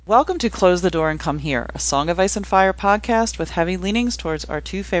Welcome to Close the Door and Come Here, a Song of Ice and Fire podcast with heavy leanings towards our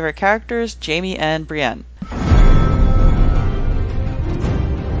two favorite characters, Jaime and Brienne. There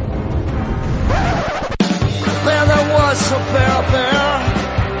was a bear,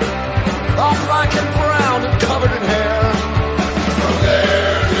 all black and brown and covered in hair. From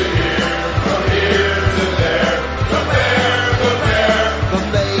there to here, from here to there, the bear, the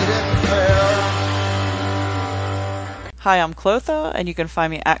maiden fair. Hi, I'm Clotho, and you can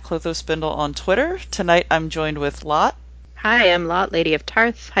find me at ClothoSpindle on Twitter. Tonight I'm joined with Lot. Hi, I'm Lot, Lady of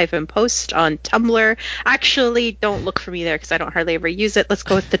Tarth, -post on Tumblr. Actually, don't look for me there because I don't hardly ever use it. Let's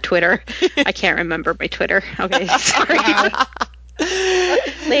go with the Twitter. I can't remember my Twitter. Okay, sorry.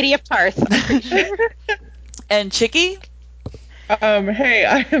 Lady of Tarth, I'm pretty sure. And Chicky. Hey,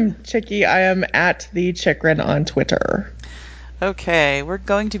 I am Chicky. I am at the Chikrin on Twitter. Okay, we're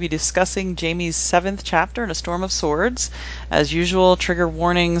going to be discussing Jaime's 7th chapter in A Storm of Swords. As usual, trigger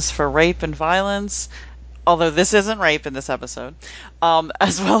warnings for rape and violence, although this isn't rape in this episode,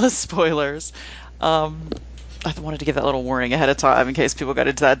 as well as spoilers. I wanted to give that little warning ahead of time in case people got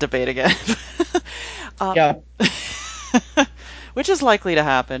into that debate again. Yeah. Which is likely to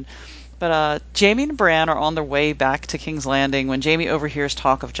happen. But Jaime and Bran are on their way back to King's Landing when Jaime overhears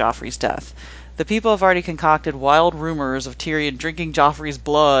talk of Joffrey's death. The people have already concocted wild rumors of Tyrion drinking Joffrey's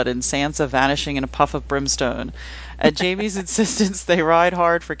blood and Sansa vanishing in a puff of brimstone. At Jaime's insistence, they ride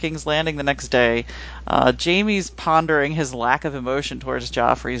hard for King's Landing the next day. Jaime's pondering his lack of emotion towards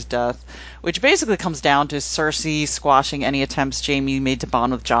Joffrey's death, which basically comes down to Cersei squashing any attempts Jaime made to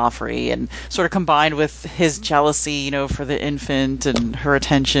bond with Joffrey, and sort of combined with his jealousy, for the infant and her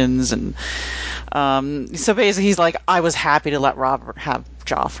attentions. And so basically he's like, I was happy to let Robert have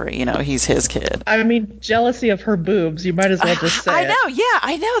Joffrey, he's his kid. I mean, jealousy of her boobs, you might as well just say I know, yeah,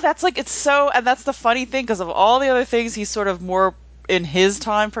 I know. That's like, it's so, and that's the funny thing, because of all the other things he's sort of more in his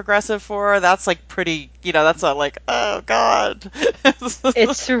time progressive for, that's like pretty, that's not like, oh god.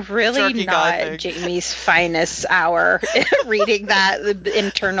 It's really not Jaime's finest hour reading that, the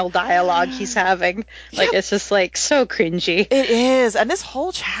internal dialogue he's having. Like, it's just like so cringy. It is, and this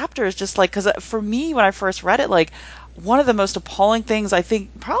whole chapter is just like, because for me, when I first read it, like, one of the most appalling things I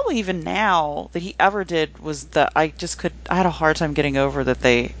think probably even now that he ever did was that I had a hard time getting over that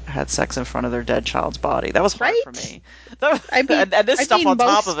they had sex in front of their dead child's body. That was hard for me. I mean, and this stuff on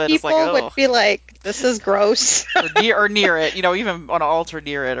top of it is like, people would be like, this is gross. or near it, even on an altar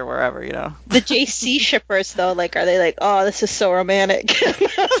near it or wherever, The JC shippers though, like, are they like, oh, this is so romantic?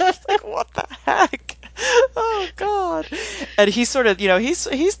 Like, what the heck? Oh god. And he's sort of,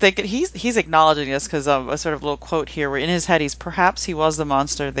 he's thinking, he's acknowledging this, because a sort of little quote here where in his head perhaps he was the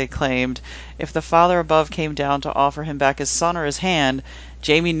monster they claimed. If the Father above came down to offer him back his son or his hand,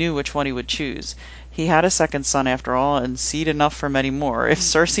 Jaime knew which one he would choose. He had a second son after all, and seed enough for many more. If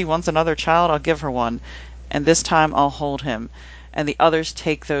Cersei wants another child, I'll give her one, and this time I'll hold him, and the others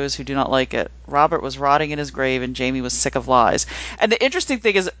take those who do not like it. Robert was rotting in his grave, and Jaime was sick of lies. And the interesting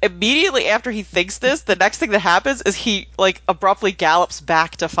thing is, immediately after he thinks this, the next thing that happens is he, like, abruptly gallops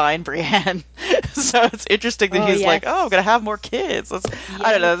back to find Brienne. So it's interesting that he's like, oh, I'm going to have more kids.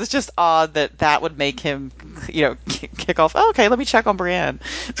 I don't know, it's just odd that would make him, kick off, oh, okay, let me check on Brienne.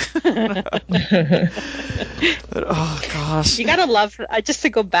 But, oh, gosh. You gotta love, just to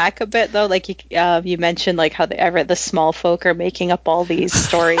go back a bit, though, like, you mentioned, like, how the small folk are making up all these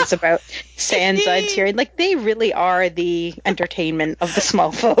stories about Sansa and Tyrion. Like, they really are the entertainment of the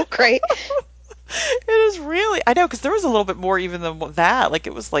small folk, right? It is really, I know, because there was a little bit more even than that. Like,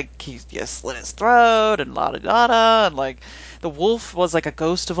 it was like he slit his throat and la da da da, and like the wolf was like a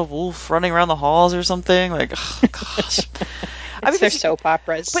ghost of a wolf running around the halls or something. Like, oh gosh. They're soap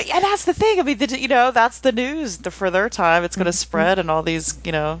operas. But yeah, that's the thing. I mean, that's the news for their time. It's going to spread, and all these,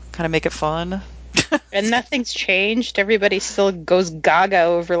 kind of make it fun. And nothing's changed. Everybody still goes gaga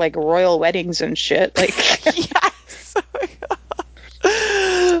over like royal weddings and shit. Like, yes.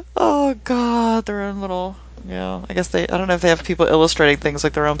 Oh god, their own little. Yeah, I guess I don't know if they have people illustrating things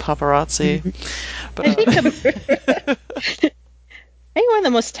like their own paparazzi. But I think one of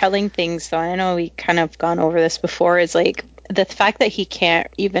the most telling things, though, I know we kind of gone over this before, is like the fact that he can't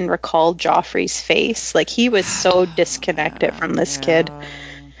even recall Joffrey's face. Like, he was so disconnected from this kid.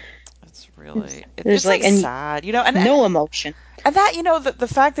 It's really, there's like sad, and no emotion. And that, the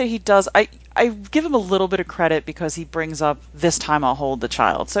fact that he does, I give him a little bit of credit because he brings up, this time I'll hold the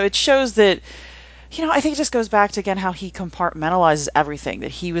child. So it shows that I think it just goes back to, again, how he compartmentalizes everything,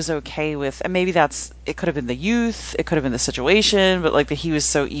 that he was okay with, and maybe it could have been the youth, it could have been the situation, but like that he was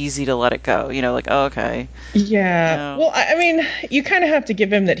so easy to let it go, like, oh, okay. Yeah. Well, I mean, you kind of have to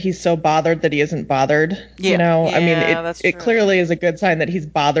give him that he's so bothered that he isn't bothered. Yeah. I mean, that's it true. clearly is a good sign that he's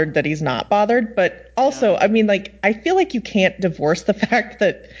bothered that he's not bothered. But also, I mean, like, I feel like you can't divorce the fact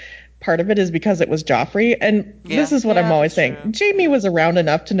that part of it is because it was Joffrey. And this is what I'm always saying. True. Jamie was around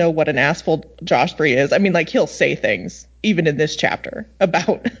enough to know what an asshole Joffrey is. I mean, like, he'll say things, even in this chapter,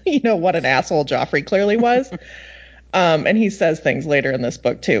 about, what an asshole Joffrey clearly was. And he says things later in this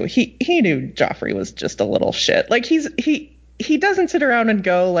book too. He knew Joffrey was just a little shit. Like he doesn't sit around and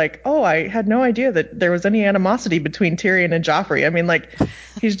go like, oh, I had no idea that there was any animosity between Tyrion and Joffrey. I mean, like,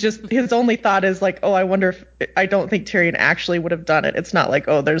 his only thought is like, oh, I don't think Tyrion actually would have done it. It's not like,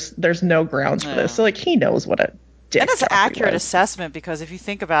 oh, there's no grounds for this. So like, he knows what a dick and that's an Joffrey accurate was. assessment, because if you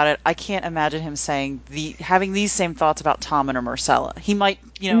think about it, I can't imagine him having these same thoughts about Tommen or Myrcella. He might,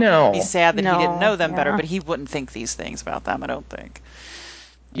 No. be sad that he didn't know them better, Yeah. but he wouldn't think these things about them, I don't think.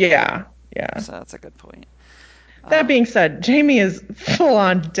 Yeah. So that's a good point. That being said, Jamie is full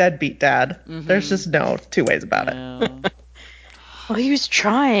on deadbeat dad. There's just no two ways about it. Well, he was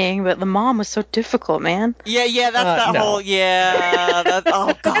trying, but the mom was so difficult, man. Yeah, that's that no. whole,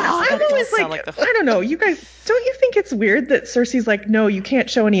 oh God. I'm that always does sound like, the... I don't know, you guys, don't you think it's weird that Cersei's like, no, you can't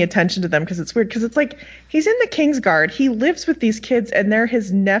show any attention to them because it's weird? Because it's like, he's in the Kingsguard, he lives with these kids, and they're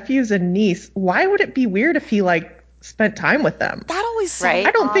his nephews and niece. Why would it be weird if he, like, spent time with them? That always Right.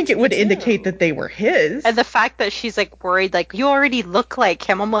 I don't think it would indicate that they were his. And the fact that she's like worried, like, you already look like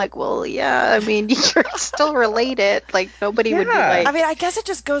him. I'm like, well, yeah, I mean, you're still related. Like, nobody would be like. I mean, I guess it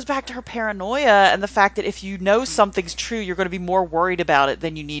just goes back to her paranoia and the fact that if you know something's true, you're going to be more worried about it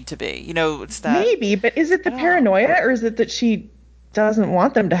than you need to be. It's that. Maybe, but is it the paranoia, or is it that she doesn't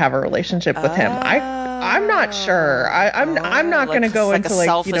want them to have a relationship with him? I'm not sure. I'm not going to go into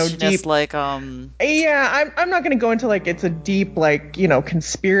like deep like Yeah, I'm not going to go into like it's a deep like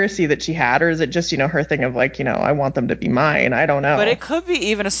conspiracy that she had, or is it just her thing of like I want them to be mine? I don't know. But it could be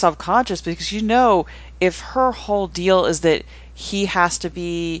even a subconscious, because if her whole deal is that he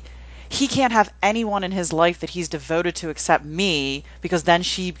can't have anyone in his life that he's devoted to except me, because then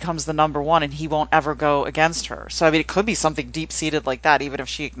she becomes the number one and he won't ever go against her. So I mean, it could be something deep seated like that, even if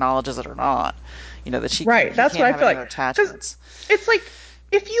she acknowledges it or not. That she right. That's what I feel like. Attachments. It's like,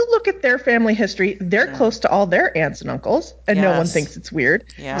 if you look at their family history, they're close to all their aunts and uncles, and no one thinks it's weird.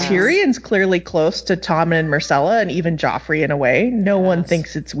 Yes. Tyrion's clearly close to Tommen and Myrcella, and even Joffrey in a way. No one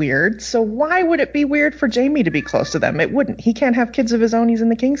thinks it's weird. So why would it be weird for Jaime to be close to them? It wouldn't. He can't have kids of his own. He's in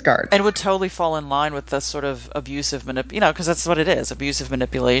the Kingsguard. And would totally fall in line with the sort of abusive because that's what it is, abusive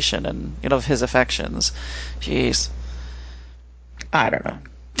manipulation and of his affections. Jeez. I don't know.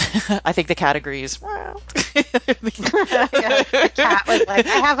 I think the cat agrees. Yeah, the cat was like,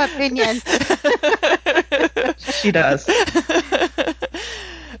 I have opinions. She does.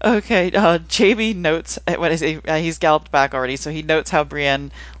 Okay, Jaime notes, he's galloped back already, so he notes how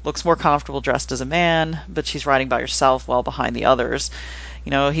Brienne looks more comfortable dressed as a man, but she's riding by herself well behind the others.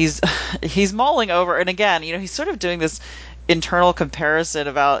 He's mulling over, and again, he's sort of doing this internal comparison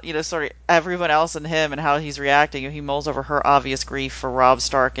about, sort of everyone else and him and how he's reacting. He mulls over her obvious grief for Robb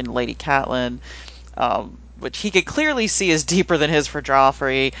Stark and Lady Catelyn, which he could clearly see is deeper than his for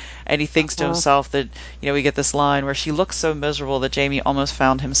Joffrey, and he thinks to himself that, we get this line where she looks so miserable that Jaime almost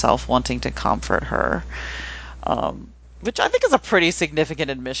found himself wanting to comfort her, which I think is a pretty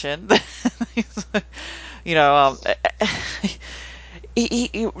significant admission. The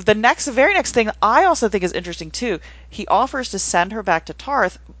very next thing I also think is interesting too, he offers to send her back to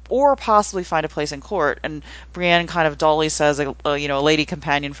Tarth or possibly find a place in court, and Brienne kind of dully says, a lady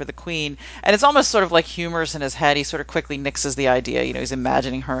companion for the queen, and it's almost sort of like humorous in his head. He sort of quickly nixes the idea. He's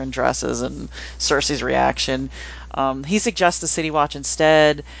imagining her in dresses and Cersei's reaction. He suggests the City Watch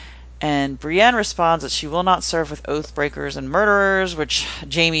instead, and Brienne responds that she will not serve with oath breakers and murderers, which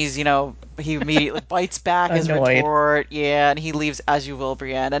Jaime's, he immediately bites back his retort. Yeah, and he leaves, as you will,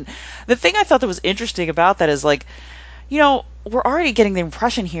 Brienne. And the thing I thought that was interesting about that is, like, we're already getting the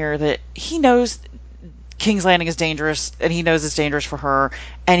impression here that he knows King's Landing is dangerous, and he knows it's dangerous for her,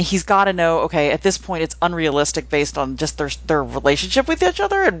 and he's got to know, okay, at this point it's unrealistic based on just their relationship with each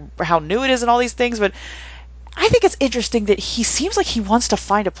other and how new it is and all these things, but I think it's interesting that he seems like he wants to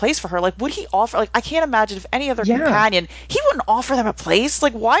find a place for her. Like, would he offer, like, I can't imagine if any other companion, he wouldn't offer them a place.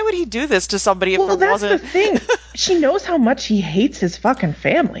 Like, why would he do this to somebody if there wasn't... Well, that's the thing. She knows how much he hates his fucking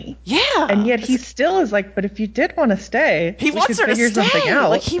family. Yeah. And yet he still is like, but if you did want to stay, he wants her to stay. Something out.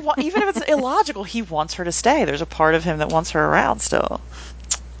 Like, even if it's illogical, he wants her to stay. There's a part of him that wants her around still.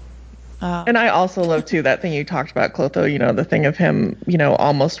 And I also love, too, that thing you talked about, Clotho, the thing of him,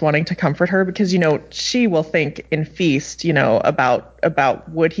 almost wanting to comfort her because, she will think in Feast, about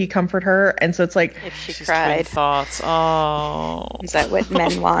would he comfort her? And so it's like... If she She's cried. twin thoughts. Oh. Is that what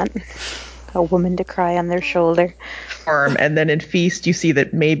men want? A woman to cry on their shoulder. And then in Feast, you see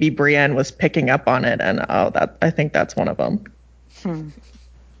that maybe Brienne was picking up on it. And, I think that's one of them.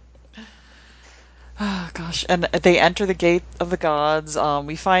 Oh, gosh. And they enter the Gate of the Gods.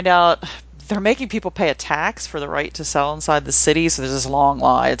 We find out they're making people pay a tax for the right to sell inside the city. So there's this long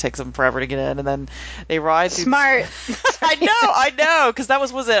line. It takes them forever to get in. And then they ride through... Smart. I know. Because that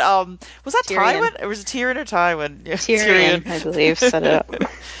was it, was that Tyrion. Tywin? Or was it Tyrion or Tywin? Yeah, Tyrion, I believe, set it up.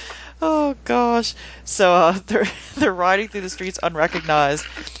 Oh, gosh. So they're riding through the streets unrecognized.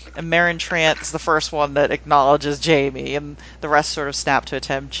 And Meryn Trant is the first one that acknowledges Jaime, and the rest sort of snap to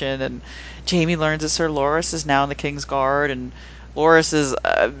attention. And Jaime learns that Sir Loras is now in the King's Guard, and Loras is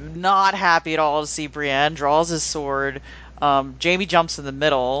not happy at all to see Brienne, draws his sword. Jaime jumps in the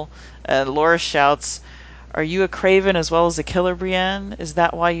middle, and Loras shouts, "Are you a craven as well as a killer, Brienne? Is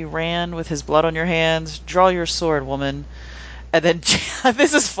that why you ran with his blood on your hands? Draw your sword, woman." And then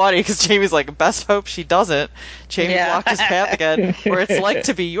this is funny because Jaime's like, best hope she doesn't. Jaime blocked his path again, where it's like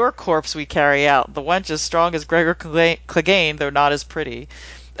to be your corpse we carry out. The wench as strong as Gregor Clegane, though not as pretty.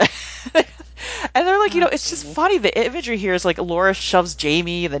 And they're like, it's just funny. The imagery here is like Loras shoves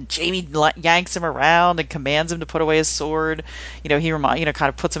Jaime, and then Jaime yanks him around and commands him to put away his sword. He kind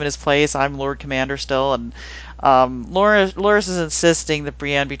of puts him in his place. I'm Lord Commander still, and Loras is insisting that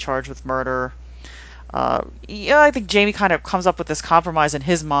Brienne be charged with murder. I think Jaime kind of comes up with this compromise in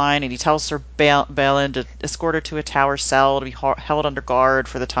his mind, and he tells Sir Balin to escort her to a tower cell to be held under guard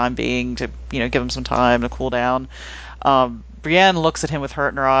for the time being, to give him some time to cool down. Brienne looks at him with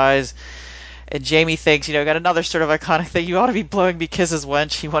hurt in her eyes, and Jaime thinks, got another sort of iconic thing. You ought to be blowing me kisses,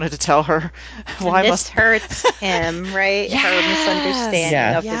 wench. He wanted to tell her. Why this hurts him, right? Yes. Her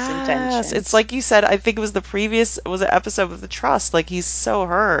misunderstanding of his intentions. It's like you said. I think it was an episode of The Trust. Like, he's so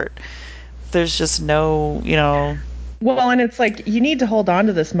hurt. There's just no, Well, and it's like you need to hold on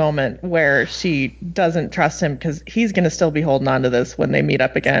to this moment where she doesn't trust him, because he's going to still be holding on to this when they meet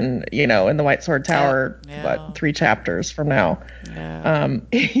up again, in the White Sword Tower, 3 chapters from now. Yeah.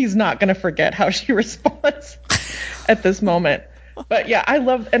 He's not going to forget how she responds at this moment. But yeah, I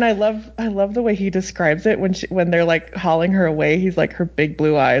love the way he describes it when they're like hauling her away. He's like, her big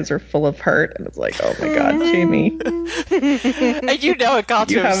blue eyes are full of hurt, and it's like, oh my God, Jaime. And it got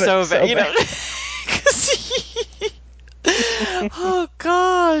to him so bad, oh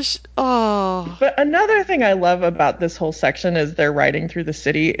gosh. Oh. But another thing I love about this whole section is they're riding through the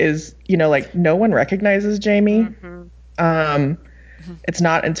city is, like, no one recognizes Jaime. Mm-hmm. It's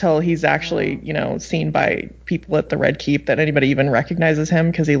not until he's actually, seen by people at the Red Keep that anybody even recognizes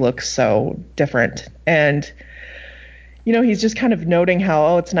him, because he looks so different. And, he's just kind of noting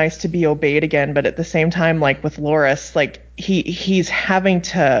how, it's nice to be obeyed again. But at the same time, like with Loras, like he's having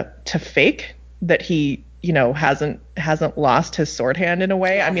to fake that he, hasn't lost his sword hand in a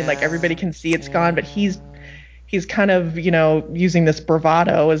way. I mean, like, everybody can see it's gone, but he's kind of, using this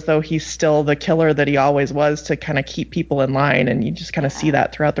bravado as though he's still the killer that he always was, to kind of keep people in line. And you just kind of see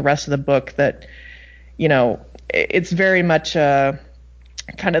that throughout the rest of the book, that, it's very much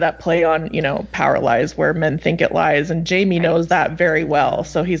kind of that play on, power lies where men think it lies. And Jaime knows that very well.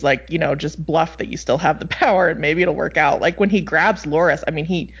 So he's like, just bluff that you still have the power and maybe it'll work out. Like when he grabs Loras, I mean,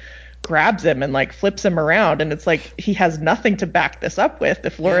 he grabs him and like flips him around, and it's like he has nothing to back this up with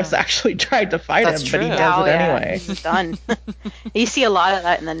if Loras actually tried to fight him, but he does it anyway. He's done. You see a lot of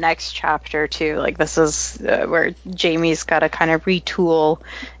that in the next chapter too. Like this is where Jaime's got to kind of retool,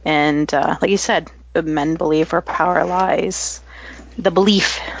 and like you said, the men believe where power lies. The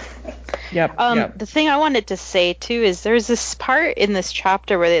belief. Yep. The thing I wanted to say too is there's this part in this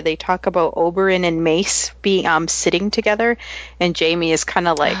chapter where they talk about Oberyn and Mace being sitting together, and Jaime is kind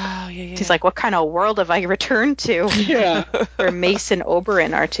of like, he's like, what kind of world have I returned to? Yeah. Where Mace and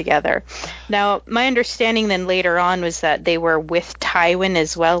Oberyn are together. Now, my understanding then later on was that they were with Tywin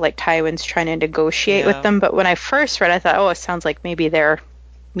as well, like Tywin's trying to negotiate with them. But when I first read, I thought, it sounds like maybe they're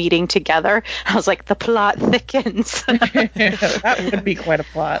meeting together. I was like, the plot thickens. That would be quite a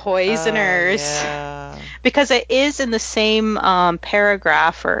plot. Poisoners. Because it is in the same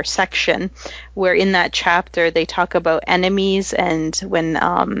paragraph or section where in that chapter they talk about enemies, and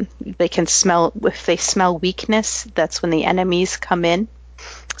when they can smell, if they smell weakness, that's when the enemies come in.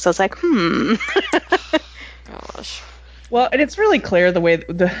 So I was like, Gosh. Well, and it's really clear the way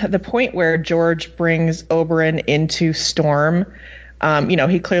the point where George brings Oberyn into Storm.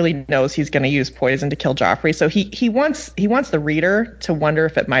 He clearly knows he's going to use poison to kill Joffrey, so he wants the reader to wonder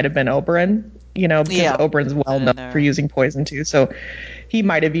if it might have been Oberyn, because Yeah. Oberyn's well I known know. for using poison too. So he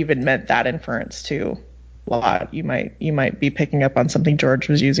might have even meant that inference too. A lot. You might be picking up on something George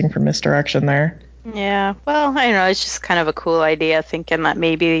was using for misdirection there. Yeah, well, I don't know. It's just kind of a cool idea, thinking that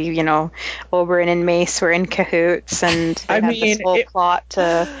maybe, Oberyn and Mace were in cahoots and they had this whole plot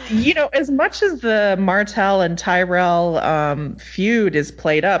to. As much as the Martell and Tyrell feud is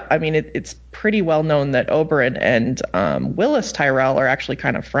played up, I mean, it's pretty well known that Oberyn and Willis Tyrell are actually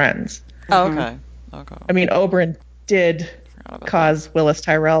kind of friends. Oh, okay. Okay. I mean, Oberyn did cause Willis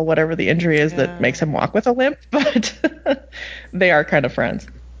Tyrell whatever the injury is that makes him walk with a limp, but they are kind of friends.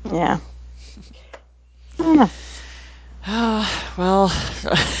 Yeah. Well.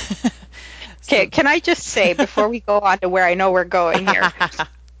 Okay, can I just say before we go on to where I know we're going here?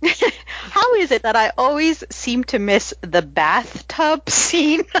 How is it that I always seem to miss the bathtub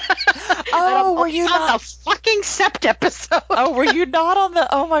scene? Oh, were you on not the fucking Sept episode? Oh, were you not on the?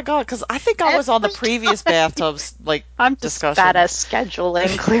 Oh my god! Because I think I was on the previous bathtubs I'm just discussion. bad at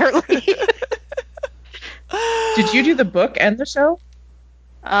scheduling, clearly. Did you do the book and the show?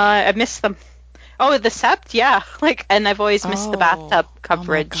 I missed them. Oh, the Sept, yeah. And I've always missed the bathtub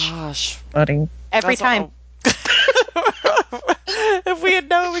coverage. Oh my gosh, buddy! Every time. If we had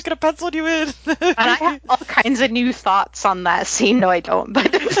known, we could have penciled you in. And I have all kinds of new thoughts on that scene. No, I don't.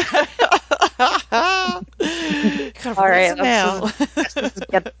 But all right, let's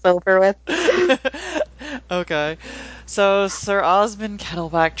get this over with. Okay. So Sir Osmond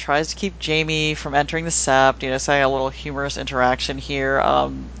Kettleback tries to keep Jaime from entering the Sept, saying a little humorous interaction here.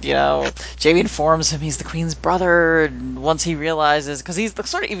 Jaime informs him he's the Queen's brother, and once he realizes, because he's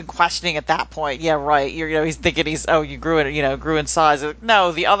sort of even questioning at that point, yeah, right, he's thinking you grew in size.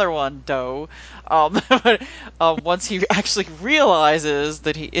 No, the other one, Doe. Once he actually realizes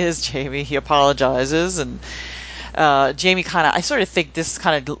that he is Jaime, he apologizes, and Jaime I sort of think this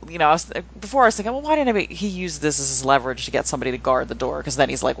before I was thinking, well, why didn't he use this as his leverage to get somebody to guard the door? Because then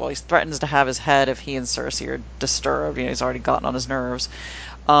he's like, well, he threatens to have his head if he and Cersei are disturbed. He's already gotten on his nerves.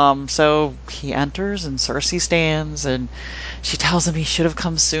 So he enters and Cersei stands and she tells him he should have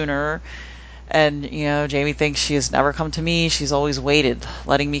come sooner. And, Jaime thinks she has never come to me. She's always waited,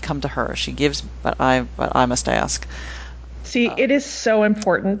 letting me come to her. She gives, but I must ask. See, it is so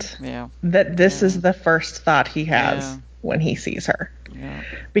important that this is the first thought he has when he sees her. Yeah.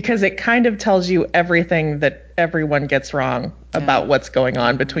 Because it kind of tells you everything that everyone gets wrong about what's going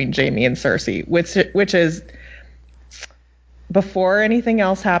on between Jaime and Cersei, which is before anything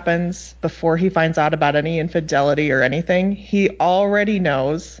else happens, before he finds out about any infidelity or anything, he already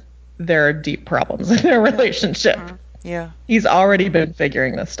knows there are deep problems in their relationship. Yeah. He's already been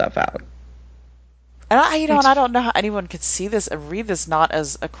figuring this stuff out. And I don't know how anyone could see this and read this not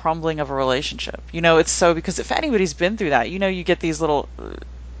as a crumbling of a relationship. It's so, because if anybody's been through that, you get these little,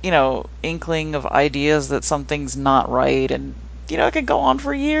 inkling of ideas that something's not right, and it can go on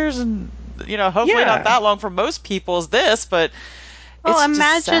for years, and hopefully not that long for most people as this, but. Well, it's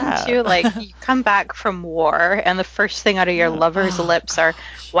imagine too, you come back from war, and the first thing out of your lover's lips are,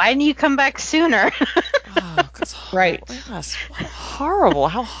 "Why didn't you come back sooner?" Right. Yes. What horrible.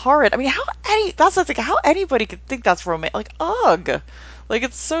 How horrid. I mean, that's the thing. How anybody could think that's romantic? Ugh.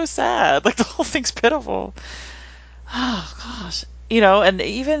 It's so sad. The whole thing's pitiful. Oh gosh. And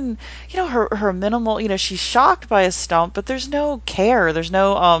even her minimal. She's shocked by a stump, but there's no care. There's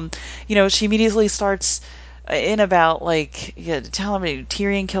no she immediately starts in about telling me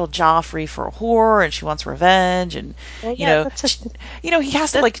Tyrion killed Joffrey for a whore and she wants revenge, and he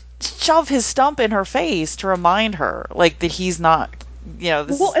has to shove his stump in her face to remind her that he's not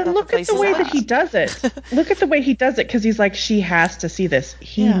this and look at the way that he does it. Look at the way he does it, because he's like, she has to see this.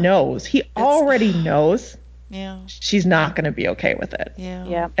 He knows. He already knows she's not going to be okay with it.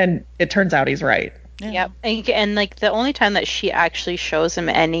 Yeah. And it turns out he's right. Yeah. And the only time that she actually shows him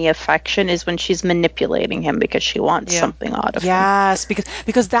any affection is when she's manipulating him because she wants something out of him. Yes,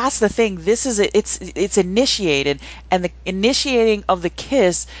 because that's the thing. This is it's initiated, and the initiating of the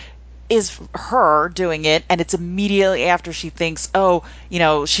kiss is her doing it, and it's immediately after she thinks,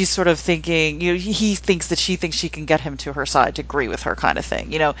 she's sort of thinking, he thinks that she thinks she can get him to her side to agree with her, kind of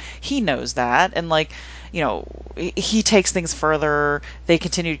thing. He knows that, and he takes things further. They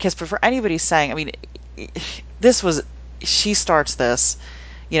continue to kiss, but for anybody saying, I mean, she starts this,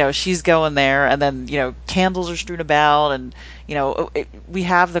 she's going there, and then, candles are strewn about, and, we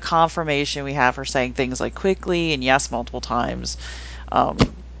have the confirmation, we have her saying things like quickly and yes multiple times,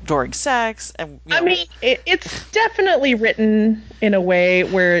 during sex, and I mean, it's definitely written in a way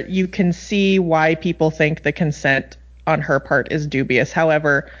where you can see why people think the consent on her part is dubious.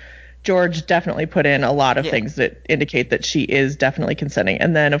 However, George definitely put in a lot of things that indicate that she is definitely consenting.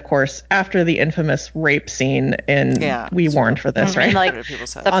 And then, of course, after the infamous rape scene we warned for this, right? Like people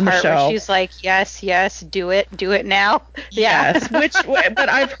said. the On the part show. where she's like, yes, do it now. Yeah. Yes, but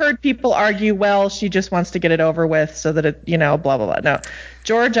I've heard people argue, well, she just wants to get it over with so that it, blah, blah, blah. No,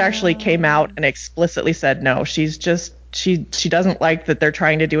 George actually came out and explicitly said, no, she's just, she doesn't like that they're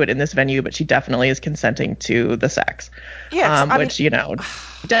trying to do it in this venue, but she definitely is consenting to the sex. Yeah, which,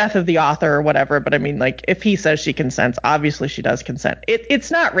 death of the author or whatever. But I mean, like, if he says she consents, obviously she does consent.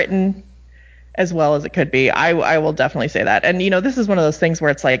 It's not written as well as it could be. I will definitely say that. And, this is one of those things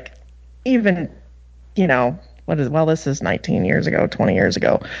where it's like, even, this is 19 years ago, 20 years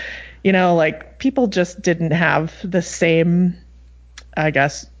ago, like, people just didn't have the same, I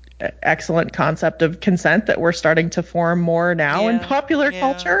guess, excellent concept of consent that we're starting to form more now in popular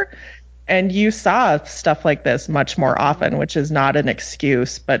culture. And you saw stuff like this much more often, which is not an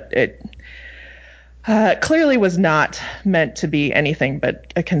excuse, but it clearly was not meant to be anything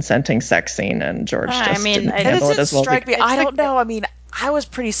but a consenting sex scene, and George didn't handle it as well. Strike me. I don't know. I mean, I was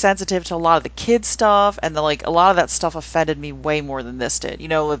pretty sensitive to a lot of the kids stuff, and a lot of that stuff offended me way more than this did.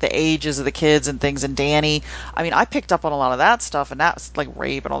 The ages of the kids and things, and Danny. I mean, I picked up on a lot of that stuff, and that's like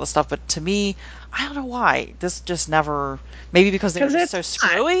rape and all this stuff. But to me, I don't know why this just never. Maybe because they're just so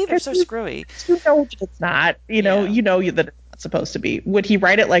screwy. They're so screwy. You know that it's not. You know that it's not supposed to be. Would he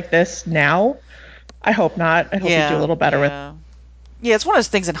write it like this now? I hope not. I hope he'd do a little better with it. Yeah, it's one of those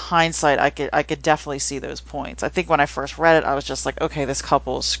things in hindsight I could definitely see those points. I think when I first read it, I was just like, okay, this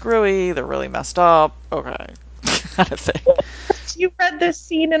couple is screwy, they're really messed up. Okay. Kind of thing. You read this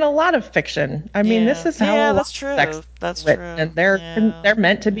scene in a lot of fiction. I mean, this is how that's true. That's written, true. and they're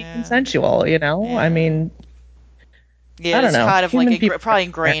meant to be consensual, I mean, I don't know. It's kind of like probably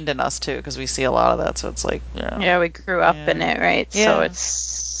ingrained in us too, because we see a lot of that, so it's like, yeah, we grew up in it, right? Yeah. So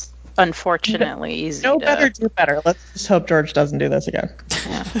it's unfortunately easy. No better, do better. Let's just hope George doesn't do this again.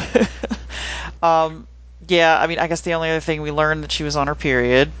 Yeah. I mean, I guess the only other thing we learned that she was on her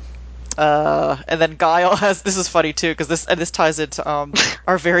period. And then Guile has, this is funny too, because this ties into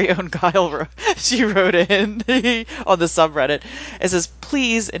our very own Guile. She wrote in on the subreddit. It says,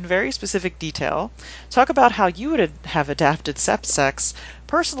 please, in very specific detail, talk about how you would have adapted sex.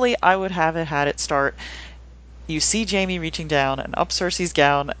 Personally, I would have had it start. You see Jaime reaching down and up Cersei's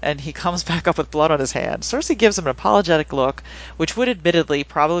gown, and he comes back up with blood on his hand. Cersei gives him an apologetic look, which would admittedly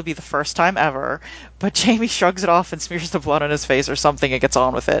probably be the first time ever, but Jaime shrugs it off and smears the blood on his face or something and gets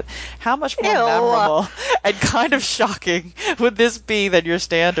on with it. How much more memorable and kind of shocking would this be than your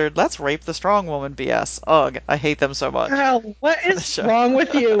standard, let's rape the strong woman BS? Ugh, I hate them so much. Girl, what is wrong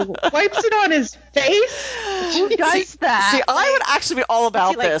with you? Wipes it on his face? Who does that? See, I would actually be all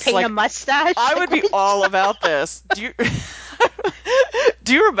about this. Paint a mustache? I would be all about this. Do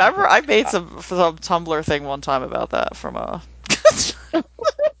you remember? I made some Tumblr thing one time about that from a.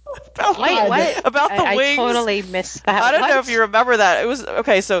 About the wings. I totally missed that. I don't know if you remember that. It was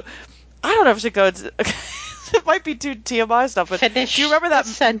okay. So I don't know if it should go. It might be too TMI stuff, but do you remember that?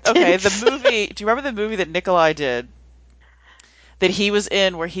 Okay, the movie. Do you remember the movie that Nikolai did? That he was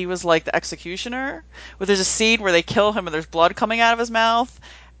in, where he was like the executioner. Where there's a scene where they kill him and there's blood coming out of his mouth.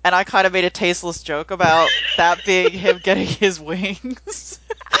 And I kind of made a tasteless joke about that being him getting his wings.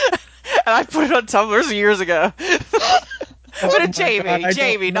 And I put it on Tumblr years ago. But it's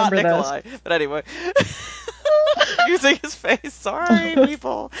Jamie, not Nikolai. But anyway. Using his face. Sorry,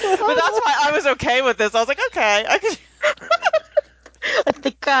 people. But that's why I was okay with this. I was like, okay, I can...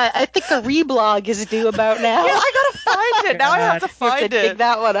 I think a reblog is due about now. Yeah, I gotta find it. Now I have to find it. Dig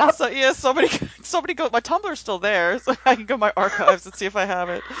that one up. So yeah, somebody go. My Tumblr's still there, so I can go to my archives and see if I have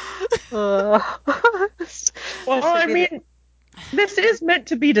it. Well, I mean, this is meant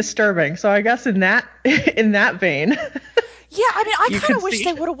to be disturbing, so I guess in that vein. Yeah, I mean, I kind of wish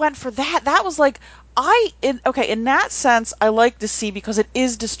they would have went for that. That was like, in that sense, I like to see, because it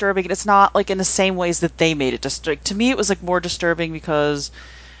is disturbing, and it's not like in the same ways that they made it disturbing. To me, it was like more disturbing because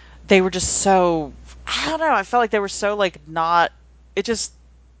they were just so, I don't know, I felt like they were so like not, it just.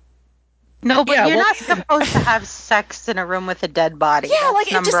 No, but you're not supposed to have sex in a room with a dead body. Yeah, that's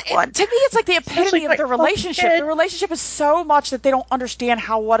like number one. To me, it's like the epitome of the relationship. The relationship is so much that they don't understand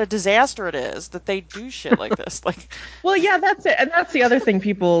what a disaster it is that they do shit like this. Like, well, yeah, that's it, and that's the other thing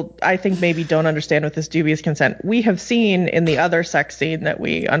people I think maybe don't understand with this dubious consent. We have seen in the other sex scene that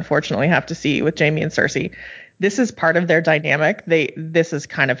we unfortunately have to see with Jaime and Cersei this is part of their dynamic. This is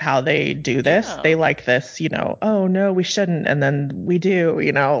kind of how they do this. Yeah. They like this, oh no, we shouldn't, and then we do,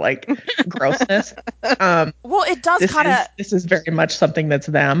 like grossness. Well, it does kind of. This is very much something that's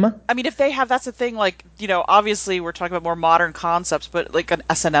them. I mean, if they have, that's the thing. Like, obviously we're talking about more modern concepts, but like an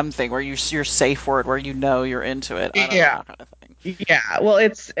S&M thing where you're safe word, where you're into it. I don't know, that kind of thing. Yeah. Well,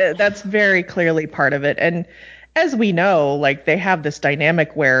 it's that's very clearly part of it, and as we know, like they have this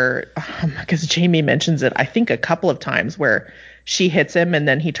dynamic where, because Jamie mentions it, I think a couple of times where she hits him and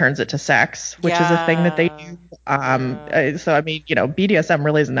then he turns it to sex, which is a thing that they do. So I mean, BDSM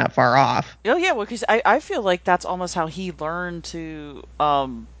really isn't that far off. Oh yeah, well, because I feel like that's almost how he learned to,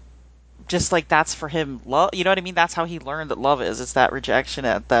 just like that's for him love. You know what I mean? That's how he learned that love is. It's that rejection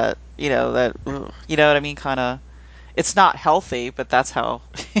at that, you know what I mean? Kind of, it's not healthy, but that's how.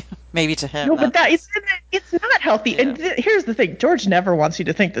 Maybe to him. No, but it's not healthy. Yeah. And here's the thing. George never wants you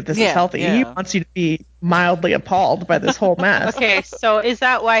to think that this is healthy. Yeah. He wants you to be mildly appalled by this whole mess. Okay, so is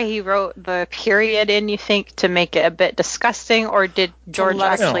that why he wrote the period in, you think, to make it a bit disgusting? Or did George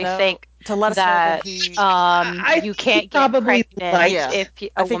actually think to let us that you can't get pregnant if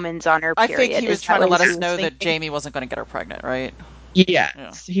a woman's on her period? I think he was trying to let us know that Jamie wasn't going to get her pregnant, right?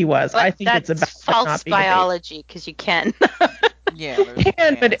 Yes, he was. But I think that's it's about false not being biology, because you can. Yeah,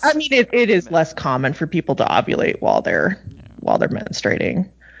 but I mean, it is less common for people to ovulate while they're menstruating.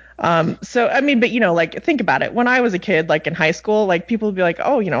 So I mean, but like think about it. When I was a kid, like in high school, like people would be like,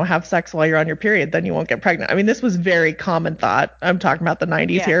 oh, have sex while you're on your period, then you won't get pregnant. I mean, this was very common thought. I'm talking about the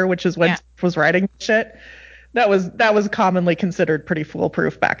 90s here, which is when was writing shit. That was commonly considered pretty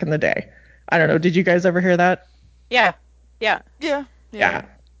foolproof back in the day. I don't know. Did you guys ever hear that? Yeah.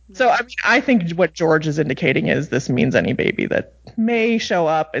 So, I mean, I think what George is indicating is this means any baby that may show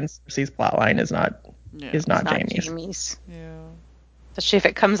up in Cersei's plotline is not Jamie's. Yeah. Especially if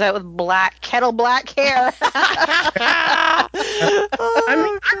it comes out with kettle black hair. I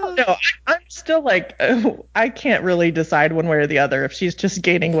mean, I don't know. I'm still like, I can't really decide one way or the other if she's just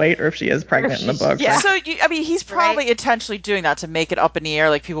gaining weight or if she is pregnant in the book. Yeah. So, I mean, he's probably intentionally doing that to make it up in the air,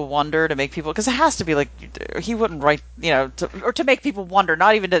 like people wonder, to make people, because it has to be like, he wouldn't write, or to make people wonder,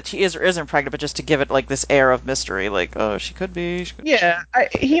 not even that she is or isn't pregnant, but just to give it like this air of mystery, like, oh, she could be. Yeah.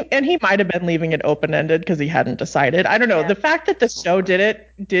 He might have been leaving it open-ended because he hadn't decided. I don't know. Yeah. The fact that the show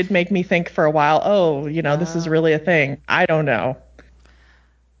did make me think for a while, oh, this is really a thing. I don't know.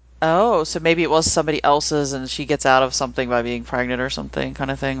 Oh, so maybe it was somebody else's and she gets out of something by being pregnant or something kind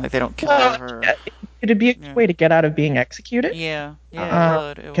of thing. Like they don't kill her. It'd be a good way to get out of being executed. Yeah,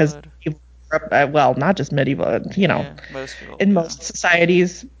 it would. Because well, not just medieval, most people, in most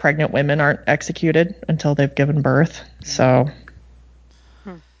societies, pregnant women aren't executed until they've given birth. So.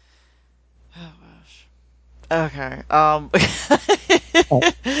 Okay. So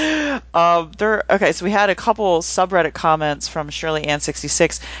we had a couple subreddit comments from Shirley Ann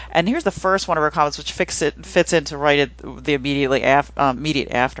 66, and here's the first one of her comments, which fits into the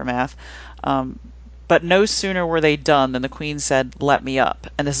immediate aftermath. But no sooner were they done than the queen said, "Let me up,"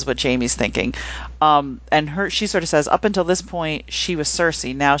 and this is what Jamie's thinking. And she sort of says, "Up until this point, she was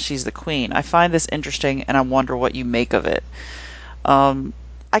Cersei. Now she's the queen. I find this interesting, and I wonder what you make of it."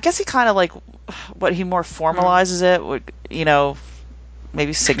 I guess he kind of like what he more formalizes it would,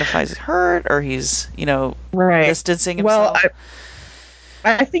 maybe signifies hurt, or he's, distancing himself. Well,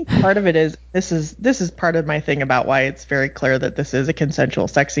 I think part of it is this is part of my thing about why it's very clear that this is a consensual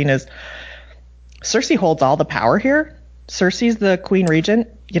sex scene is Cersei holds all the power here. Cersei's the queen regent.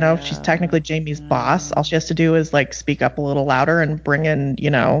 She's technically Jamie's boss. All she has to do is like speak up a little louder and bring in,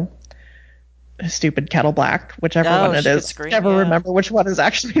 stupid kettle black, whichever one it is. Never remember which one is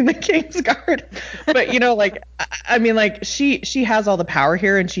actually in the Kingsguard. But I mean, like she has all the power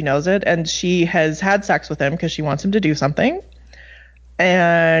here and she knows it, and she has had sex with him because she wants him to do something.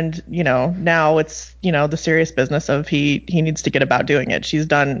 And now it's the serious business of he needs to get about doing it. She's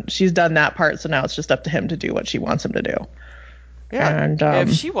done that part, so now it's just up to him to do what she wants him to do. Yeah, and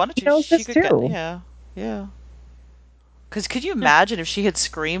if she wanted to, she could too. Yeah. Because could you imagine if she had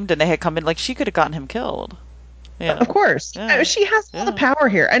screamed and they had come in, like she could have gotten him killed. Yeah. Of course. Yeah. She has all the power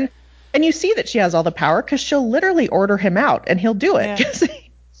here. And you see that she has all the power because she'll literally order him out and he'll do it. Because he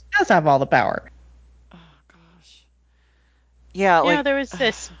does have all the power. Oh, gosh. Yeah, there was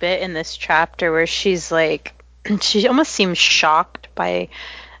this bit in this chapter where she's like, she almost seems shocked by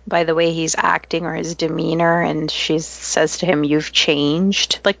the way he's acting or his demeanor. And she says to him, "You've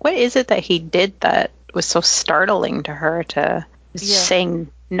changed." Like, what is it that he did that was so startling to her, to saying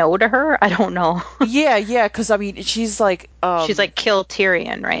no to her? I don't know. Yeah, because I mean, she's like, She's like, kill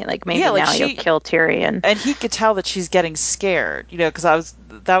Tyrion, right? Like, maybe yeah, like now you'll kill Tyrion. and he could tell that she's getting scared, because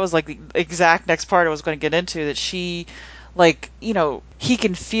that was like the exact next part I was going to get into, that she, like, he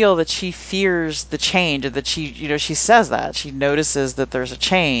can feel that she fears the change, and that she says that she notices that there's a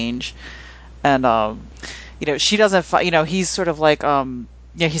change, and she doesn't he's sort of like,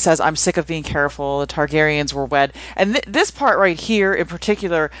 he says, I'm sick of being careful, the Targaryens were wed. And this part right here in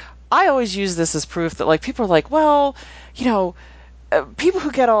particular, I always use this as proof that, like, people are like, well, you know people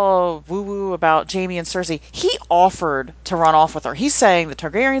who get all woo woo about Jaime and Cersei, he offered to run off with her. He's saying the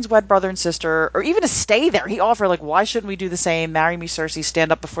Targaryens wed brother and sister, or even to stay there. He offered, like, why shouldn't we do the same? Marry me, Cersei,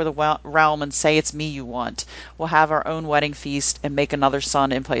 stand up before the realm and say it's me you want. We'll have our own wedding feast and make another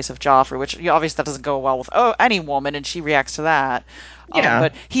son in place of Joffrey, which obviously that doesn't go well with any woman, and she reacts to that. Yeah.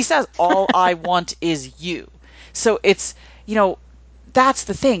 But he says, all I want is you. So it's, that's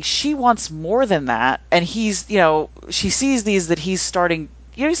the thing. She wants more than that, and she sees these that he's starting,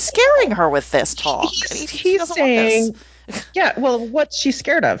 he's scaring her with this talk. He He's doesn't want saying, this. yeah, well, what's she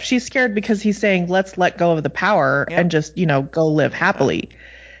scared of? She's scared because he's saying, let's let go of the power Yep. and just, go live happily.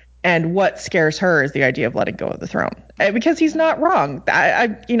 And what scares her is the idea of letting go of the throne, because he's not wrong.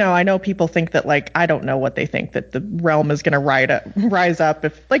 I know people think that, like, I don't know what they think, that the realm is going to rise up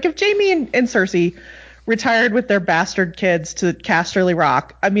if Jaime and Cersei retired with their bastard kids to Casterly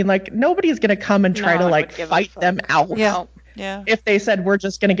Rock. I mean, like, nobody's going to come and try No to, one like, would give a fight fuck. them out. Yeah. If they said, we're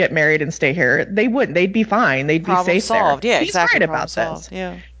just going to get married and stay here, they wouldn't. They'd be fine. They'd Problem be safe solved. there. Yeah, He's exactly. right Problem about solved. this.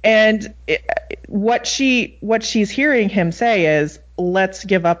 Yeah. And what she's hearing him say is, let's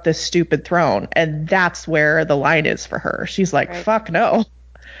give up this stupid throne. And that's where the line is for her. She's like, Right. fuck no.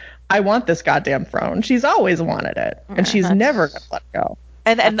 I want this goddamn throne. She's always wanted it. And she's never going to let it go.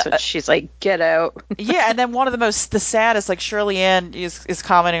 And That's what she's like, get out. yeah, and then one of the saddest, like, Shirley Ann is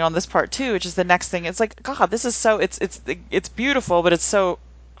commenting on this part too, which is the next thing. It's like, God, this is so, it's beautiful, but it's so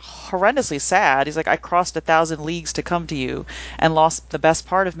horrendously sad. He's like, I crossed 1,000 leagues to come to you and lost the best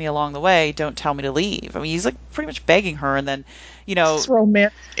part of me along the way. Don't tell me to leave. I mean, he's like pretty much begging her, and then, This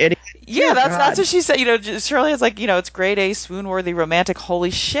romantic idiot. yeah, Dear that's God. what she said. Shirley is like, it's grade A, swoon-worthy, romantic,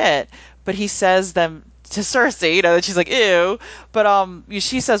 holy shit. But he says them to Cersei, that she's like, ew. But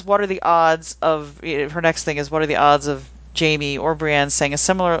she says, what are the odds of, her next thing is, what are the odds of Jaime or Brienne saying a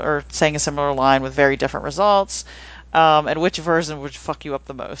similar line with very different results? And which version would fuck you up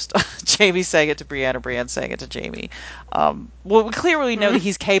the most? Jaime saying it to Brienne, or Brienne saying it to Jaime? Well, we clearly know that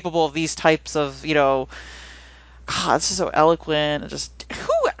he's capable of these types of, God, this is so eloquent.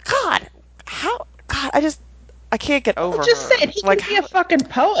 I can't get over Just her. saying, he Like, can be a fucking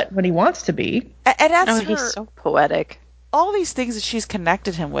poet when he wants to be. and that's her, He's so poetic. all these things that she's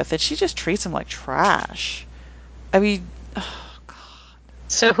connected him with, and she just treats him like trash. I mean,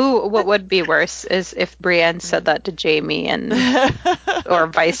 So what would be worse is if Brienne said that to Jaime or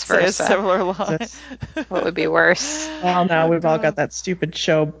vice say a versa. similar line. What would be worse? Well, now we've all got that stupid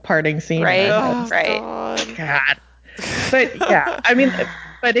show parting scene. Right? in our Oh, heads. Right. God. God. But yeah, I mean,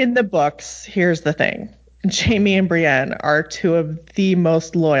 but in the books, here's the thing. Jaime and Brienne are two of the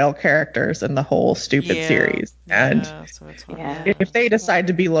most loyal characters in the whole stupid series. And So it's Yeah. if they decide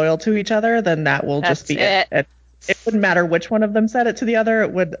to be loyal to each other, then that will just be it. It wouldn't matter which one of them said it to the other.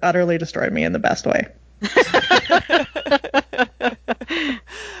 It would utterly destroy me in the best way.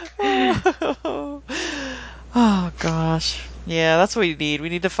 Oh gosh. Yeah, that's what we need. We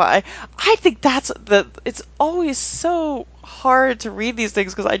need to find. I think it's always so hard to read these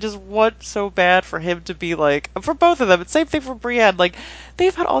things because I just want so bad for him to be like, for both of them. It's same thing for Brienne. Like,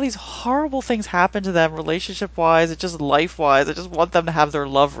 they've had all these horrible things happen to them, relationship wise, and just life wise. I just want them to have their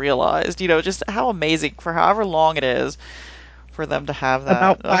love realized. Just how amazing, for however long it is, for them to have that.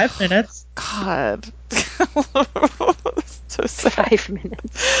 About 5 minutes. God. So sad. 5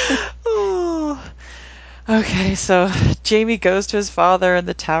 minutes. Oh. Okay, so Jaime goes to his father in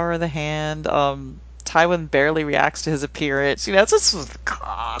the Tower of the Hand. Tywin barely reacts to his appearance. It's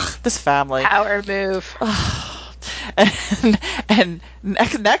just, this family. Power move. And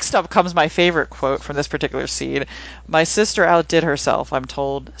next up comes my favorite quote from this particular scene. My sister outdid herself, I'm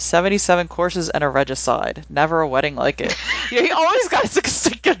told. 77 courses and a regicide. Never a wedding like it. He always got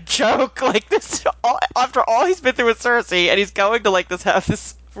a joke like this after all he's been through with Cersei, and he's going to have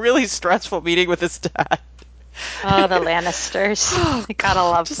this really stressful meeting with his dad. Oh, the Lannisters. You gotta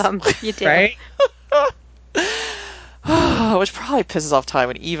love them. You do. Right? Which probably pisses off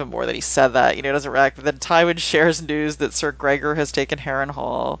Tywin even more that he said that. Doesn't react. But then Tywin shares news that Sir Gregor has taken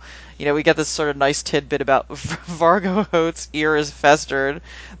Harrenhal. We get this sort of nice tidbit about Vargo Hoat's ear is festered.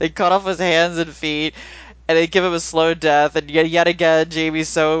 They cut off his hands and feet. and they give him a slow death, and yet again, Jamie's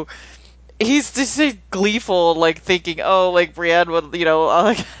so he's just so gleeful, like thinking, oh, like Brienne would, you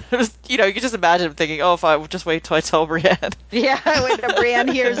know, you can just imagine him thinking, oh, if I would just wait till I tell Brienne. Yeah, when Brienne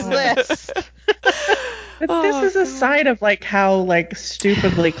hears this. But this is a sign of like how like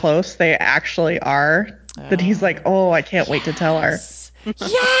stupidly close they actually are. That he's like, oh, I can't wait to tell her.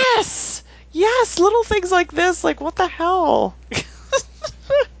 Yes, yes, little things like this, like what the hell.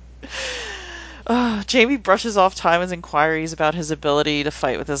 Jamie brushes off Tywin's inquiries about his ability to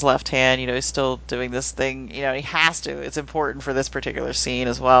fight with his left hand. You know, he's still doing this thing. You know, he has to. It's important for this particular scene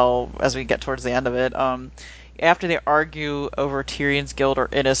as well as we get towards the end of it. After they argue over Tyrion's guilt or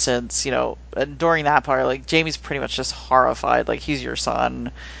innocence, you know, and during that part, like, Jamie's pretty much just horrified. Like, he's your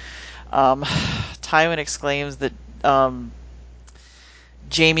son. Tywin exclaims that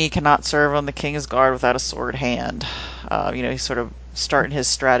Jamie cannot serve on the King's Guard without a sword hand. You know, he's sort of starting his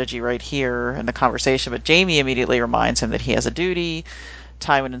strategy right here in the conversation, but Jamie immediately reminds him that he has a duty.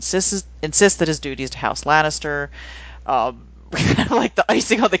 Tywin insists that his duty is to House Lannister. Like the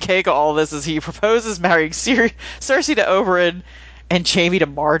icing on the cake of all this is he proposes marrying Cersei to Oberyn and Jamie to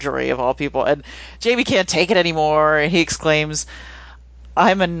Marjorie, of all people. And Jamie can't take it anymore, and he exclaims,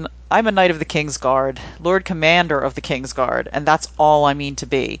 I'm a knight of the King's Guard, Lord Commander of the King's Guard, and that's all I mean to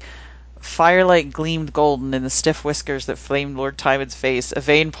be. Firelight gleamed golden in the stiff whiskers that flamed Lord Tywin's face. A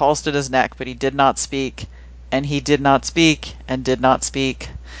vein pulsed in his neck, but he did not speak. And he did not speak, and did not speak.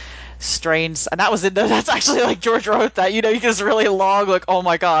 Strange, and that was in there. That's actually like George wrote that. You know, he gets really long, like, oh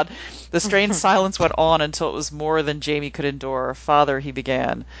my god. The strange silence went on until it was more than Jamie could endure. Father, he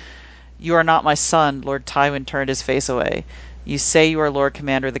began. You are not my son. Lord Tywin turned his face away. You say you are Lord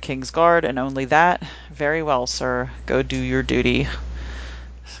Commander of the King's Guard, and only that? Very well, sir. Go do your duty.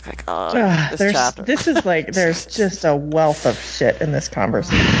 Like, this is like, there's just a wealth of shit in this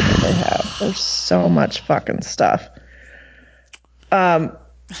conversation that they have. There's so much fucking stuff.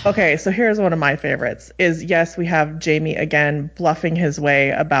 Okay, so here's one of my favorites is, yes, we have Jamie again bluffing his way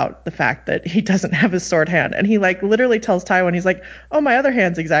about the fact that he doesn't have his sword hand. And he like literally tells Tywin, he's like, oh, my other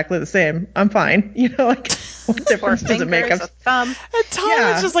hand's exactly the same. I'm fine. You know, like, what difference does it make? A thumb. And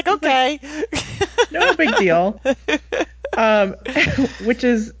Tywin's just like, okay. No big deal. Which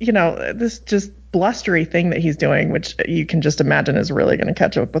is, you know, this just blustery thing that he's doing, which you can just imagine is really going to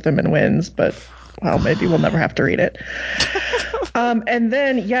catch up with him and wins, but well, maybe we'll never have to read it. And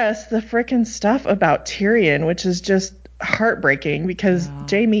then, yes, the frickin' stuff about Tyrion, which is just heartbreaking because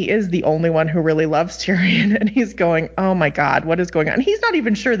Jamie is the only one who really loves Tyrion, and he's going, oh my god, what is going on? He's not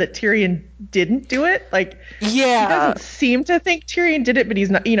even sure that Tyrion didn't do it. Like, yeah, he doesn't seem to think Tyrion did it, but he's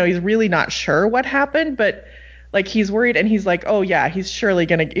not, you know, he's really not sure what happened, but like, he's worried, and he's like, oh yeah, he's surely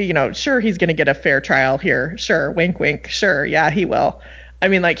gonna, you know, sure, he's gonna get a fair trial here. Sure, wink wink, sure, yeah, he will. I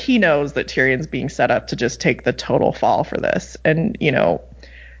mean, like, he knows that Tyrion's being set up to just take the total fall for this. And, you know,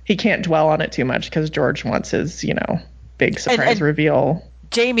 he can't dwell on it too much because George wants his, you know, big surprise reveal.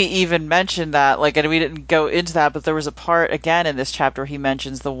 Jamie even mentioned that, like, and we didn't go into that, but there was a part, again, in this chapter, he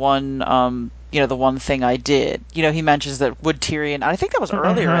mentions the one, you know, the one thing I did. You know, he mentions that would Tyrion, I think that was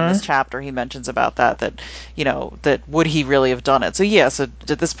earlier in this chapter, he mentions about that, you know, that would he really have done it? So, yeah, so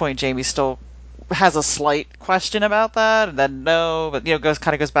at this point, Jamie still has a slight question about that, and then no, but, you know, goes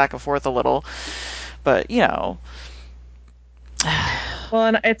back and forth a little. But, you know. Well,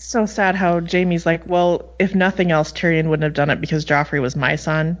 and it's so sad how Jamie's like, well, if nothing else, Tyrion wouldn't have done it because Joffrey was my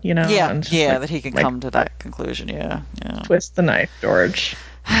son, you know? Yeah, and yeah, like, that he can come to that conclusion, yeah. Twist the knife, George.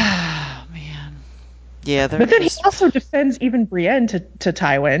 Man. Yeah, but then he also defends even Brienne to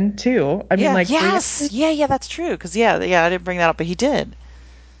Tywin, too. I mean, like, yes! Brienne, yeah, that's true, because, yeah, I didn't bring that up, but he did.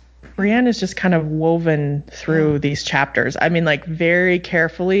 Brienne is just kind of woven through these chapters. I mean, like, very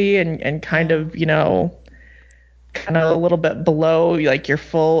carefully and kind of, you know, kind of a little bit below, like, your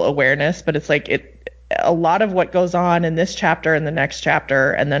full awareness. But it's like a lot of what goes on in this chapter and the next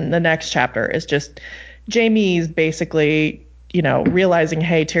chapter and then the next chapter is just Jamie's basically, you know, realizing,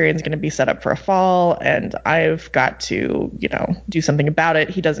 hey, Tyrion's going to be set up for a fall and I've got to, you know, do something about it.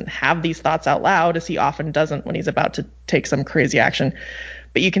 He doesn't have these thoughts out loud, as he often doesn't when he's about to take some crazy action.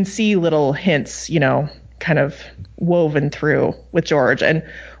 But you can see little hints, you know, kind of woven through with George. And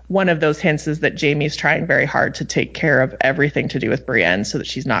one of those hints is that Jamie's trying very hard to take care of everything to do with Brienne so that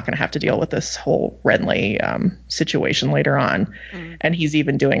she's not going to have to deal with this whole Renly situation later on. Mm. And he's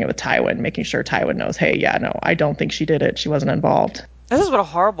even doing it with Tywin, making sure Tywin knows, hey, yeah, no, I don't think she did it. She wasn't involved. This is what a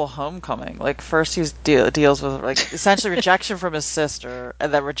horrible homecoming. Like, first he deals with, like, essentially rejection from his sister,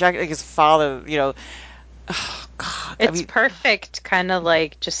 and then rejecting his father, you know. Oh, God, It's perfect, kind of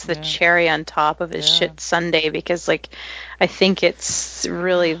like just the cherry on top of his shit sundae, because like I think it's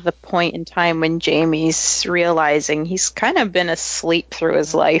really the point in time when Jamie's realizing he's kind of been asleep through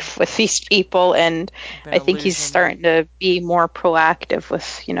his life with these people, and I think he's starting to be more proactive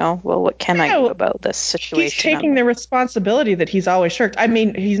with, well, what can I do about this situation? He's taking the responsibility that he's always shirked. I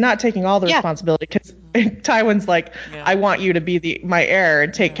mean, he's not taking all the responsibility, because Tywin's like, I want you to be my heir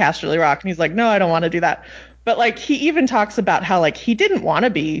and take Casterly Rock, and he's like, no, I don't want to do that. But like, he even talks about how like he didn't want to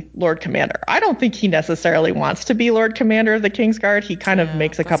be Lord Commander. I don't think he necessarily wants to be Lord Commander of the Kingsguard. He kind of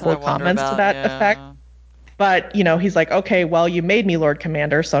makes a couple of comments to that effect. But he's like, okay, well, you made me Lord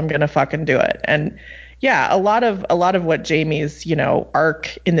Commander, so I'm gonna fucking do it. And yeah, a lot of what Jamie's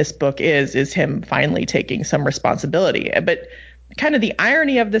arc in this book is him finally taking some responsibility. But kind of the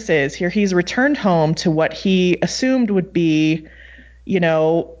irony of this is here he's returned home to what he assumed would be,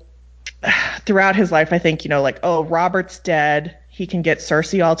 throughout his life, I think, like, oh, Robert's dead. He can get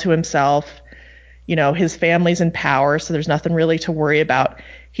Cersei all to himself. His family's in power, so there's nothing really to worry about.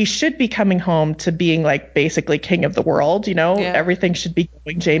 He should be coming home to being like basically king of the world. Everything should be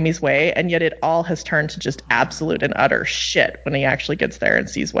going Jamie's way. And yet it all has turned to just absolute and utter shit when he actually gets there and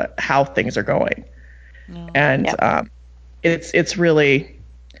sees how things are going. And it's really,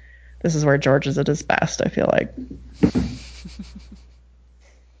 this is where George is at his best, I feel like.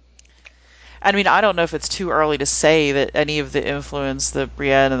 I mean, I don't know if it's too early to say that any of the influence that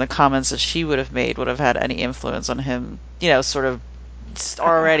Brienne and the comments that she would have made would have had any influence on him, sort of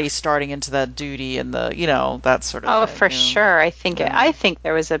already starting into that duty and the, that sort of thing. For sure. I think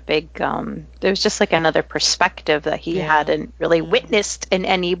there was a big, there was just like another perspective that he hadn't really witnessed in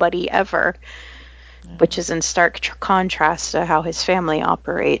anybody ever, which is in stark contrast to how his family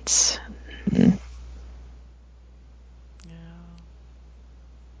operates. Mm-hmm.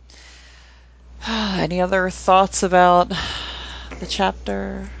 Any other thoughts about the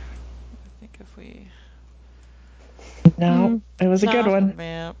chapter? I think if we... No, it was a good one.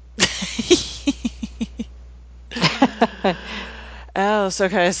 Man.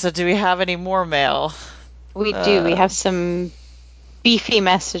 Okay. So do we have any more mail? We do. We have some beefy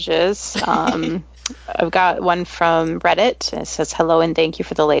messages. I've got one from Reddit. It says, hello and thank you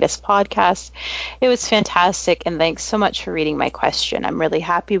for the latest podcast. It was fantastic and thanks so much for reading my question. I'm really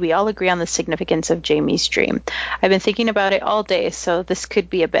happy we all agree on the significance of Jamie's dream. I've been thinking about it all day, so this could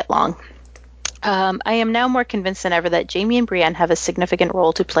be a bit long. I am now more convinced than ever that Jaime and Brienne have a significant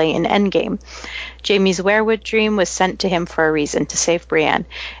role to play in Endgame. Jaime's werewood dream was sent to him for a reason, to save Brienne.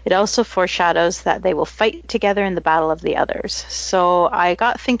 It also foreshadows that they will fight together in the Battle of the Others. So I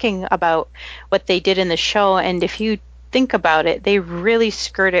got thinking about what they did in the show, and if you think about it, they really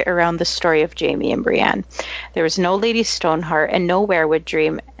skirted around the story of Jaime and Brienne. There was no Lady Stoneheart and no werewood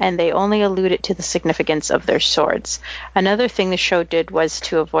dream, and they only alluded to the significance of their swords. Another thing the show did was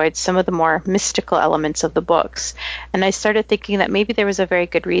to avoid some of the more mystical elements of the books, and I started thinking that maybe there was a very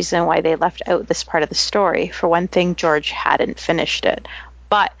good reason why they left out this part of the story. For one thing, George hadn't finished it.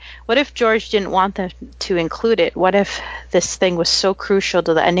 But what if George didn't want them to include it? What if this thing was so crucial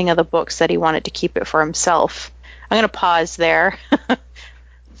to the ending of the books that he wanted to keep it for himself? I'm going to pause there.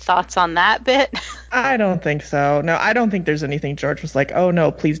 Thoughts on that bit? I don't think so. No, I don't think there's anything George was like, oh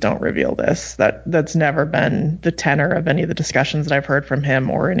no, please don't reveal this. That's never been the tenor of any of the discussions that I've heard from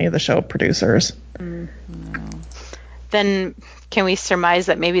him or any of the show producers. No. Then can we surmise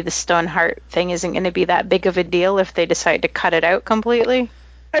that maybe the Stoneheart thing isn't going to be that big of a deal if they decide to cut it out completely?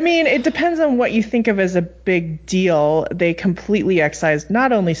 I mean, it depends on what you think of as a big deal. They completely excised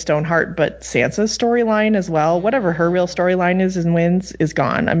not only Stoneheart, but Sansa's storyline as well. Whatever her real storyline is in Winds is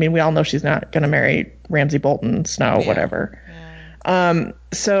gone. I mean, we all know she's not going to marry Ramsay Bolton, Snow, whatever. Yeah.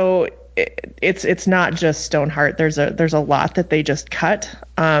 So it's not just Stoneheart. There's a lot that they just cut.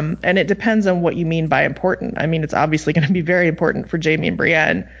 And it depends on what you mean by important. I mean, it's obviously going to be very important for Jaime and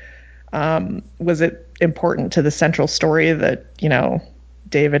Brienne. Was it important to the central story that,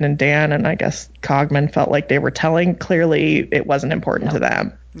 David and Dan and I guess Cogman felt like they were telling? Clearly it wasn't important to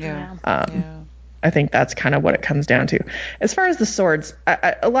them. I think that's kind of what it comes down to. As far as the swords,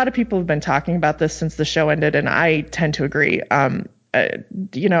 a lot of people have been talking about this since the show ended, and I tend to agree. I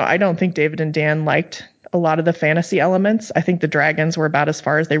don't think David and Dan liked a lot of the fantasy elements. I think the dragons were about as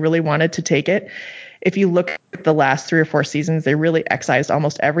far as they really wanted to take it. If you look at the last 3 or 4 seasons, they really excised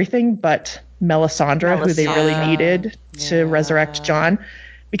almost everything but Melisandre, who they really needed to resurrect Jon.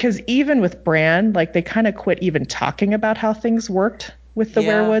 Because even with Bran, like, they kind of quit even talking about how things worked with the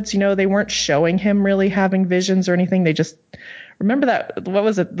werewoods. They weren't showing him really having visions or anything. They just, remember that, what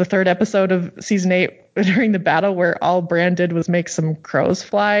was it, the 3rd episode of season 8 during the battle where all Bran did was make some crows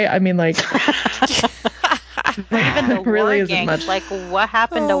fly? I mean, like, Or even the really isn't warging. much. Like, what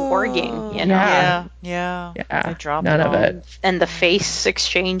happened to warging, you know? Yeah. Yeah, They dropped none it of all. it. And the face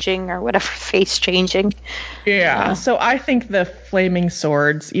exchanging or whatever, face changing. Yeah, so I think the flaming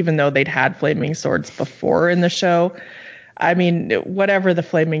swords, even though they'd had flaming swords before in the show, I mean, whatever the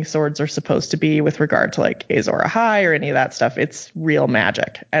flaming swords are supposed to be with regard to like Azor Ahai or any of that stuff, it's real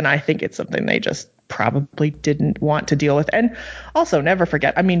magic. And I think it's something they just probably didn't want to deal with. And also, never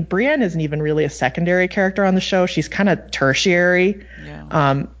forget, I mean, Brienne isn't even really a secondary character on the show. She's kind of tertiary.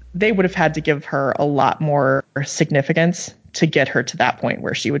 Yeah. They would have had to give her a lot more significance to get her to that point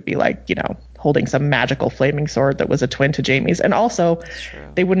where she would be like, you know, holding some magical flaming sword that was a twin to Jaime's. And also,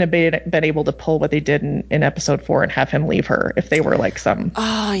 they wouldn't have been able to pull what they did in episode 4 and have him leave her if they were like some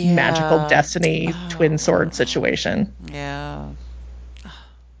magical destiny twin sword situation. Yeah.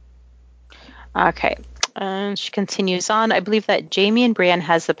 Okay. And she continues on. I believe that Jaime and Brienne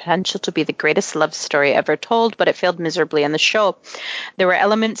has the potential to be the greatest love story ever told, but it failed miserably in the show. There were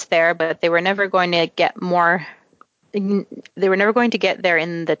elements there, but they were never going to get there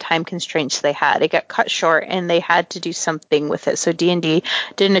in the time constraints they had. It got cut short and they had to do something with it. So D&D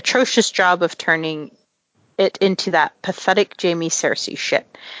did an atrocious job of turning it into that pathetic Jaime Cersei shit.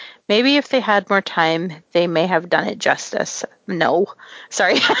 Maybe if they had more time, they may have done it justice. No.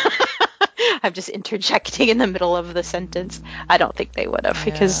 Sorry. I'm just interjecting in the middle of the sentence. I don't think they would have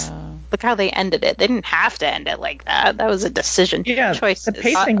because look how they ended it. They didn't have to end it like that. That was a decision. Yeah, Choices. the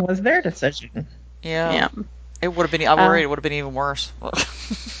pacing was their decision. Yeah. It would have been, I'm worried it would have been even worse.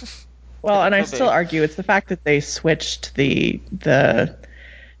 Well, and I still argue it's the fact that they switched the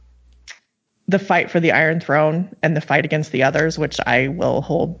fight for the Iron Throne and the fight against the others, which I will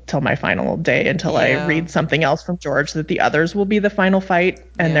hold till my final day until I read something else from George that the others will be the final fight,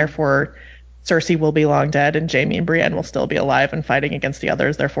 and therefore Cersei will be long dead and Jaime and Brienne will still be alive and fighting against the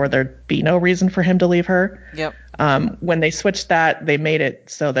others. Therefore, there'd be no reason for him to leave her. Yep. When they switched that, they made it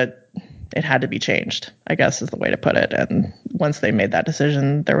so that it had to be changed, I guess is the way to put it. And once they made that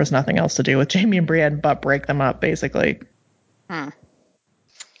decision, there was nothing else to do with Jaime and Brienne but break them up, basically.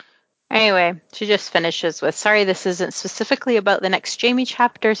 Anyway, she just finishes with, sorry, this isn't specifically about the next Jaime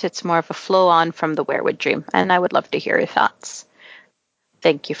chapters. It's more of a flow on from the Weirwood Dream, and I would love to hear your thoughts.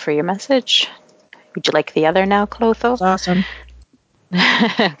 Thank you for your message. Would you like the other now, Clotho? Awesome.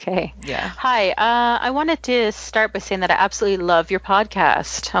 Okay. Yeah. Hi. I wanted to start by saying that I absolutely love your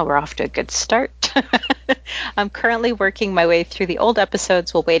podcast. Oh, we're off to a good start. I'm currently working my way through the old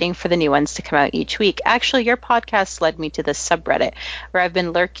episodes while waiting for the new ones to come out each week. Actually, your podcast led me to this subreddit where I've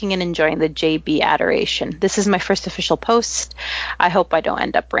been lurking and enjoying the JB adoration. This is my first official post. I hope I don't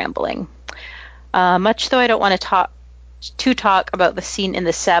end up rambling. Much though I don't want to talk about the scene in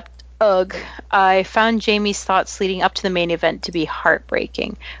the Sept, I found Jaime's thoughts leading up to the main event to be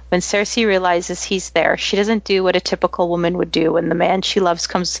heartbreaking. When Cersei realizes he's there, she doesn't do what a typical woman would do when the man she loves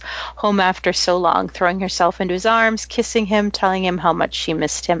comes home after so long, throwing herself into his arms, kissing him, telling him how much she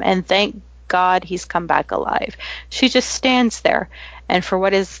missed him, and thank God he's come back alive. She just stands there, and for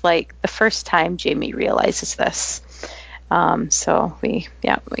what is like the first time Jaime realizes this. So we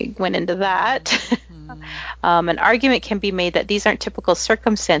went into that. An argument can be made that these aren't typical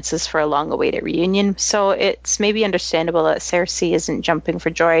circumstances for a long-awaited reunion, so it's maybe understandable that Cersei isn't jumping for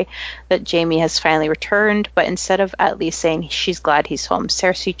joy that Jaime has finally returned, but instead of at least saying she's glad he's home,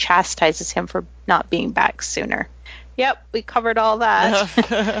 Cersei chastises him for not being back sooner. Yep, we covered all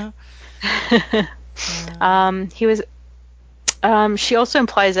that. She also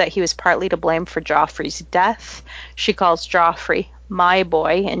implies that he was partly to blame for Joffrey's death. She calls Joffrey my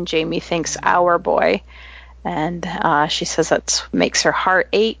boy, and Jaime thinks our boy. And she says that makes her heart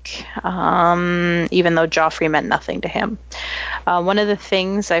ache, even though Joffrey meant nothing to him. One of the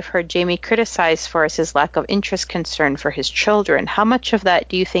things I've heard Jaime criticized for is his lack of interest concern for his children. How much of that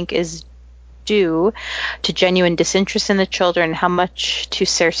do you think is due to genuine disinterest in the children? How much to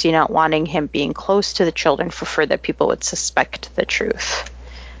Cersei not wanting him being close to the children for fear that people would suspect the truth?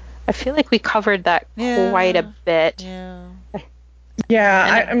 I feel like we covered that quite a bit.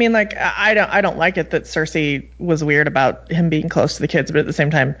 Yeah, I mean, like, I don't like it that Cersei was weird about him being close to the kids, but at the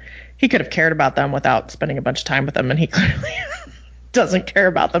same time, he could have cared about them without spending a bunch of time with them, and he clearly doesn't care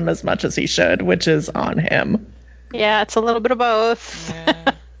about them as much as he should, which is on him. Yeah, it's a little bit of both.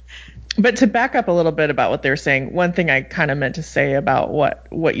 Yeah. But to back up a little bit about what they're saying, one thing I kind of meant to say about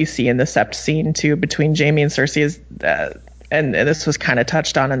what you see in the Sept scene too between Jaime and Cersei is, and this was kind of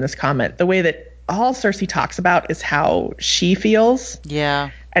touched on in this comment, the way that all Cersei talks about is how she feels.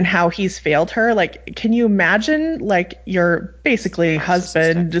 Yeah. And how he's failed her. Like, can you imagine, like, your basically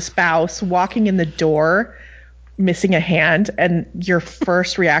husband, spouse, walking in the door, missing a hand, and your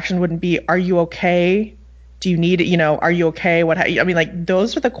first reaction wouldn't be, are you okay? Do you need it? Are you okay? I mean, like,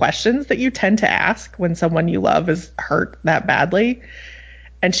 those are the questions that you tend to ask when someone you love is hurt that badly.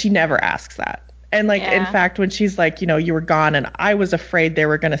 And she never asks that. And like, in fact, when she's like, you were gone and I was afraid they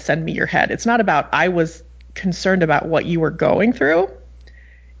were going to send me your head. It's not about, I was concerned about what you were going through.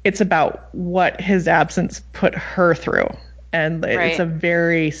 It's about what his absence put her through. And it's a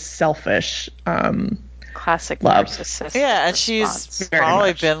very selfish, classic love. narcissist. Yeah, and she's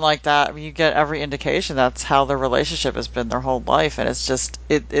probably been like that. I mean, you get every indication that's how their relationship has been their whole life, and it's just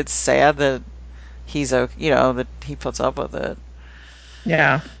it's sad that he's that he puts up with it.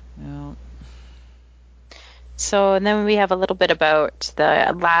 Yeah. So, and then we have a little bit about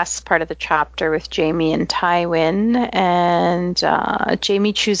the last part of the chapter with Jaime and Tywin. And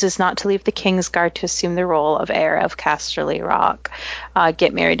Jaime chooses not to leave the Kingsguard to assume the role of heir of Casterly Rock,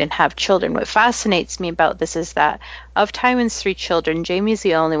 get married and have children. What fascinates me about this is that of Tywin's 3 children, Jaime is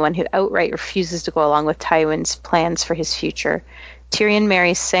the only one who outright refuses to go along with Tywin's plans for his future. Tyrion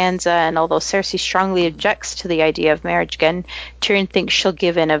marries Sansa, and although Cersei strongly objects to the idea of marriage again, Tyrion thinks she'll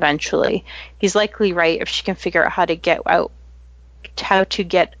give in eventually. He's likely right if she can figure out how to get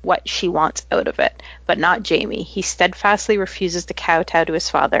what she wants out of it, but not Jaime. He steadfastly refuses to kowtow to his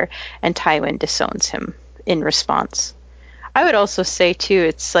father, and Tywin disowns him in response. I would also say too,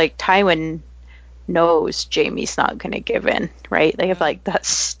 it's like Tywin knows Jaime's not going to give in, right? They have like that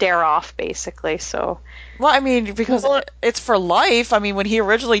stare off basically, so... Well, I mean, because it's for life. I mean, when he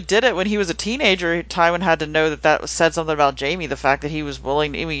originally did it, when he was a teenager, Tywin had to know that said something about Jaime. The fact that he was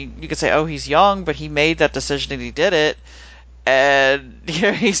willing. I mean, you could say, "Oh, he's young," but he made that decision and he did it, and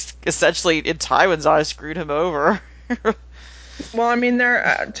he's essentially, in Tywin's eyes, screwed him over. Well, I mean,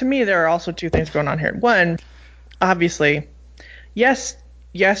 to me, there are also 2 things going on here. One, obviously, yes,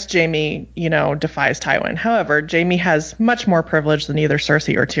 Jaime, defies Tywin. However, Jaime has much more privilege than either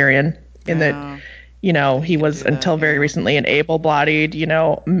Cersei or Tyrion in that. He was until very recently an able-bodied,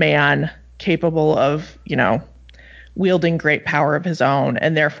 man capable of, wielding great power of his own.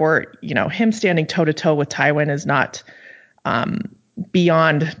 And therefore, him standing toe-to-toe with Tywin is not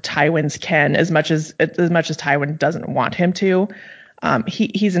beyond Tywin's ken as much as Tywin doesn't want him to.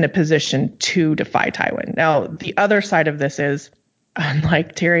 He's in a position to defy Tywin. Now, the other side of this is,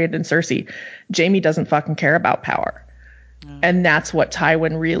 unlike Tyrion and Cersei, Jaime doesn't fucking care about power. And that's what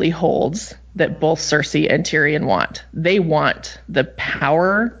Tywin really holds that both Cersei and Tyrion want. They want the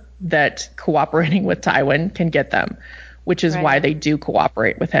power that cooperating with Tywin can get them, which is why they do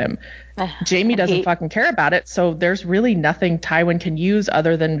cooperate with him. Jaime doesn't fucking care about it, so there's really nothing Tywin can use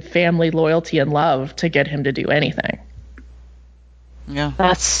other than family loyalty and love to get him to do anything. Yeah,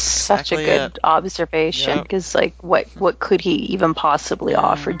 that's such a good observation, because what could he even possibly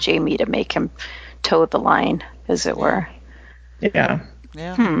offer Jaime to make him toe the line, as it were? Yeah.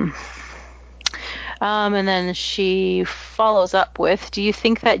 And then she follows up with, do you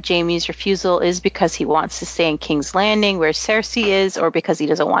think that Jaime's refusal is because he wants to stay in King's Landing where Cersei is, or because he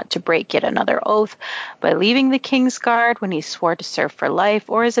doesn't want to break yet another oath by leaving the Kingsguard when he swore to serve for life,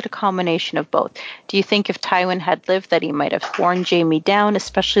 or is it a combination of both? Do you think if Tywin had lived that he might have worn Jaime down,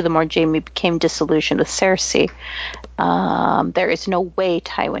 especially the more Jaime became disillusioned with Cersei? There is no way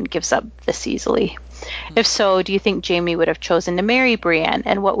Tywin gives up this easily. If so, do you think Jaime would have chosen to marry Brienne?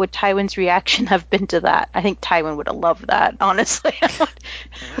 And what would Tywin's reaction have been to that? I think Tywin would have loved that, honestly.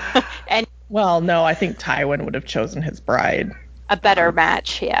 No, I think Tywin would have chosen his bride. A better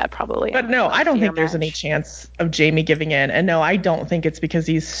match, yeah, probably. But no, I don't think there's any chance of Jaime giving in. And no, I don't think it's because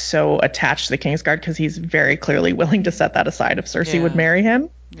he's so attached to the Kingsguard, because he's very clearly willing to set that aside if Cersei would marry him.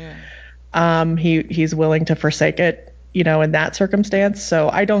 Yeah. He's willing to forsake it, in that circumstance. So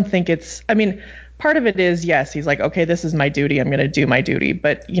I don't think part of it is, yes, he's like, okay, this is my duty. I'm going to do my duty.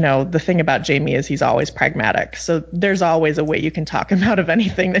 But, the thing about Jaime is he's always pragmatic. So there's always a way you can talk him out of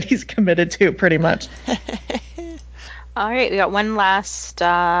anything that he's committed to, pretty much. All right. We got one last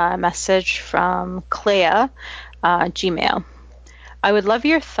message from Clea, Gmail. I would love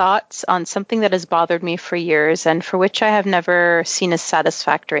your thoughts on something that has bothered me for years and for which I have never seen a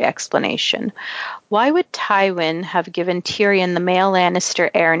satisfactory explanation. Why would Tywin have given Tyrion the male Lannister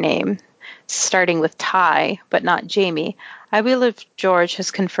heir name, starting with Ty, but not Jaime? I believe George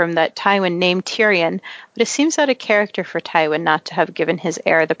has confirmed that Tywin named Tyrion, but it seems out of character for Tywin not to have given his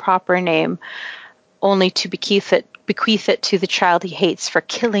heir the proper name, only to bequeath it to the child he hates for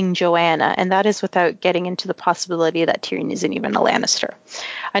killing Joanna, and that is without getting into the possibility that Tyrion isn't even a Lannister.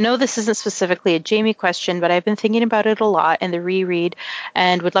 I know this isn't specifically a Jaime question, but I've been thinking about it a lot in the reread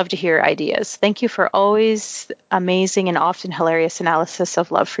and would love to hear ideas. Thank you for always amazing and often hilarious analysis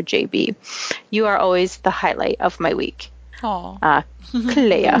of love for JB. You are always the highlight of my week. Aw.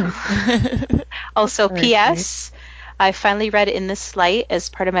 Clea. Also, Very P.S. I finally read it in this light as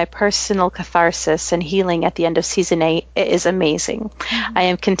part of my personal catharsis and healing at the end of season 8. It is amazing. I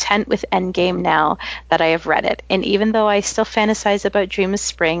am content with Endgame now that I have read it. And even though I still fantasize about Dream of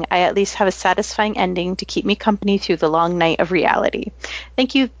Spring, I at least have a satisfying ending to keep me company through the long night of reality.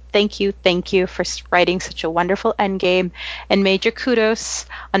 Thank you for writing such a wonderful Endgame, and major kudos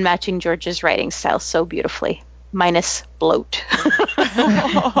on matching George's writing style so beautifully. Minus bloat.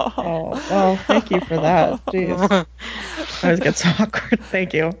 Oh, well, thank you for that. Jeez. I always get so awkward.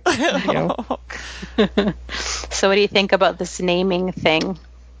 Thank you. Thank you. So what do you think about this naming thing?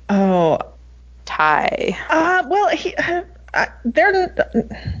 Oh, Ty. well, they're.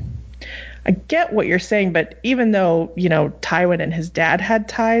 I get what you're saying, but even though, Tywin and his dad had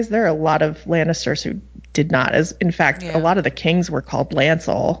ties, there are a lot of Lannisters who did not. As in fact, Yeah. a lot of the kings were called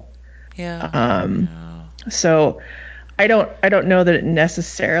Lancel. Yeah. So I don't know that it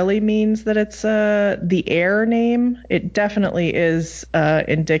necessarily means that it's the heir name. It definitely is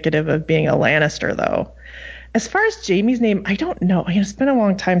indicative of being a Lannister, though. As far as Jaime's name, I don't know. It's been a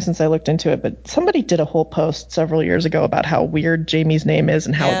long time since I looked into it, but somebody did a whole post several years ago about how weird Jaime's name is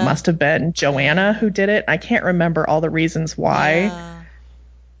and how it must have been Joanna who did it. I can't remember all the reasons why, Yeah.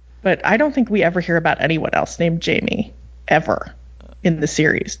 but I don't think we ever hear about anyone else named Jaime ever in the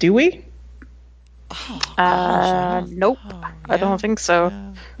series, do we? Nope. I don't think so.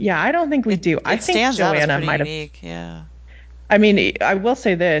 Yeah, I don't think we do. I think stands out as Joanna pretty might have. unique. Yeah. I mean, I will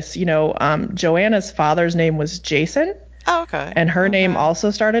say this, Joanna's father's name was Jason, Oh, okay. and her name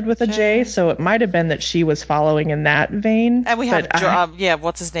also started with a J, so it might have been that she was following in that vein. And we have,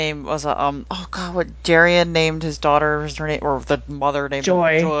 what's his name was what Jarian named his daughter, her name, or the mother named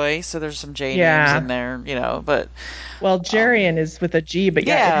Joy. So there's some J names in there, but. Well, Jarian is with a G, but it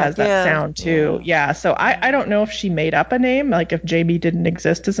has that sound too. Yeah. So I don't know if she made up a name, like if Jaime didn't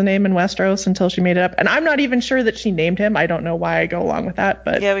exist as a name in Westeros until she made it up. And I'm not even sure that she named him. I don't know why I go along with that,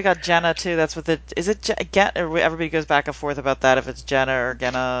 but yeah, we got Jenna too. That's what is it everybody goes back and forth about that if it's Jenna or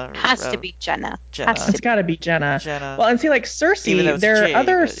Genna. Has to be Jenna. It's got to be Jenna. Well, and see, like Cersei, there are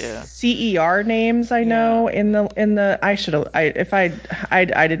other CER names I know in the.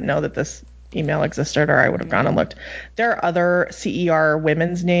 I didn't know that this email existed, or I would have gone and looked. There are other CER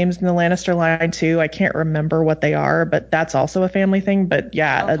women's names in the Lannister line too. I can't remember what they are, but that's also a family thing. But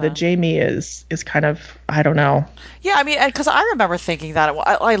yeah, the Jaime is kind of, I don't know. Yeah, I mean, because I remember thinking that.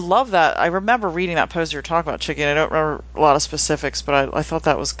 I love that. I remember reading that post you were talking about, Chicken. I don't remember a lot of specifics, but I thought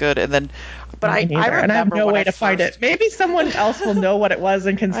that was good. And then, but I remember, and I have no way to find it. Maybe someone else will know what it was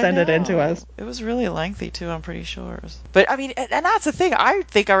and can send it in to us. It was really lengthy too, I'm pretty sure. But I mean, and that's the thing. I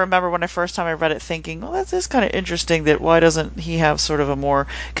think I remember when the first time I read it thinking, well, that's kind of interesting that why doesn't he have sort of a more,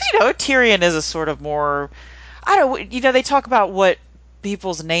 because Tyrion is a sort of more, I don't know, they talk about what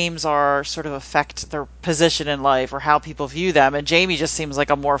people's names are sort of affect their position in life or how people view them, and Jaime just seems like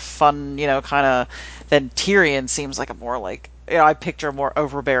a more fun, kind of, than Tyrion seems like a more like, I picture a more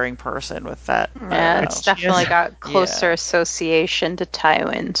overbearing person with that. Yeah, it's definitely got closer association to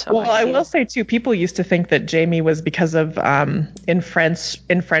Tywin. So well, I will say too, people used to think that Jaime was because of in French,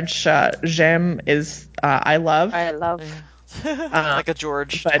 j'aime is I love. I love. Like a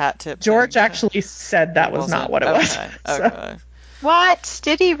George hat tip. George actually said that was not what it was. Okay. What?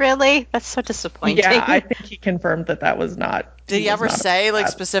 Did he really? That's so disappointing. Yeah, I think he confirmed that was not. Did he ever say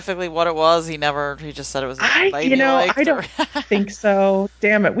specifically what it was? He just said it was. I don't think so.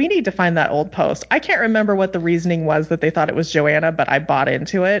 Damn it, we need to find that old post. I can't remember what the reasoning was that they thought it was Joanna, but I bought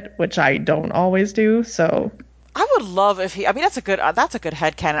into it, which I don't always do. So I would love if he. I mean, that's a good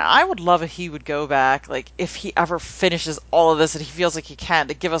headcanon. I would love if he would go back, like if he ever finishes all of this and he feels like he can,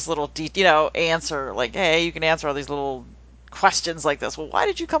 to give us a little answer, like, hey, you can answer all these little questions like this. Well, why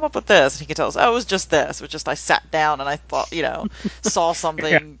did you come up with this? And he can tell us, it was just this. It was just I sat down and I thought, saw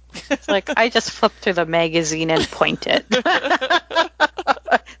something. It's like I just flipped through the magazine and pointed.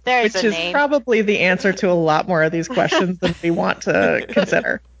 There's Which is probably the answer to a lot more of these questions than we want to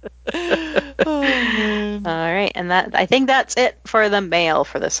consider. All right, and I think that's it for the mail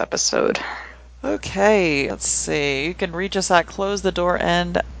for this episode. Okay, let's see. You can reach us at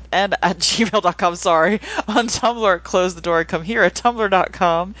closethedoorand at gmail.com, on Tumblr at closethedoor and come here at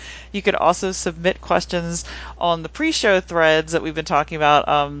tumblr.com. You can also submit questions on the pre-show threads that we've been talking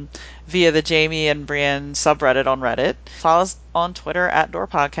about via the Jamie and Brienne subreddit on Reddit. Follow us on Twitter at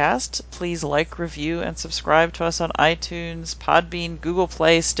DoorPodcast. Please like, review, and subscribe to us on iTunes, Podbean, Google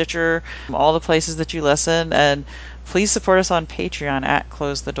Play, Stitcher, all the places that you listen, and please support us on Patreon at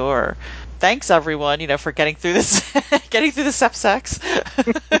Close the Door. Thanks everyone, for getting through this, sex.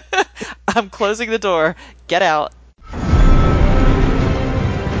 I'm closing the door. Get out.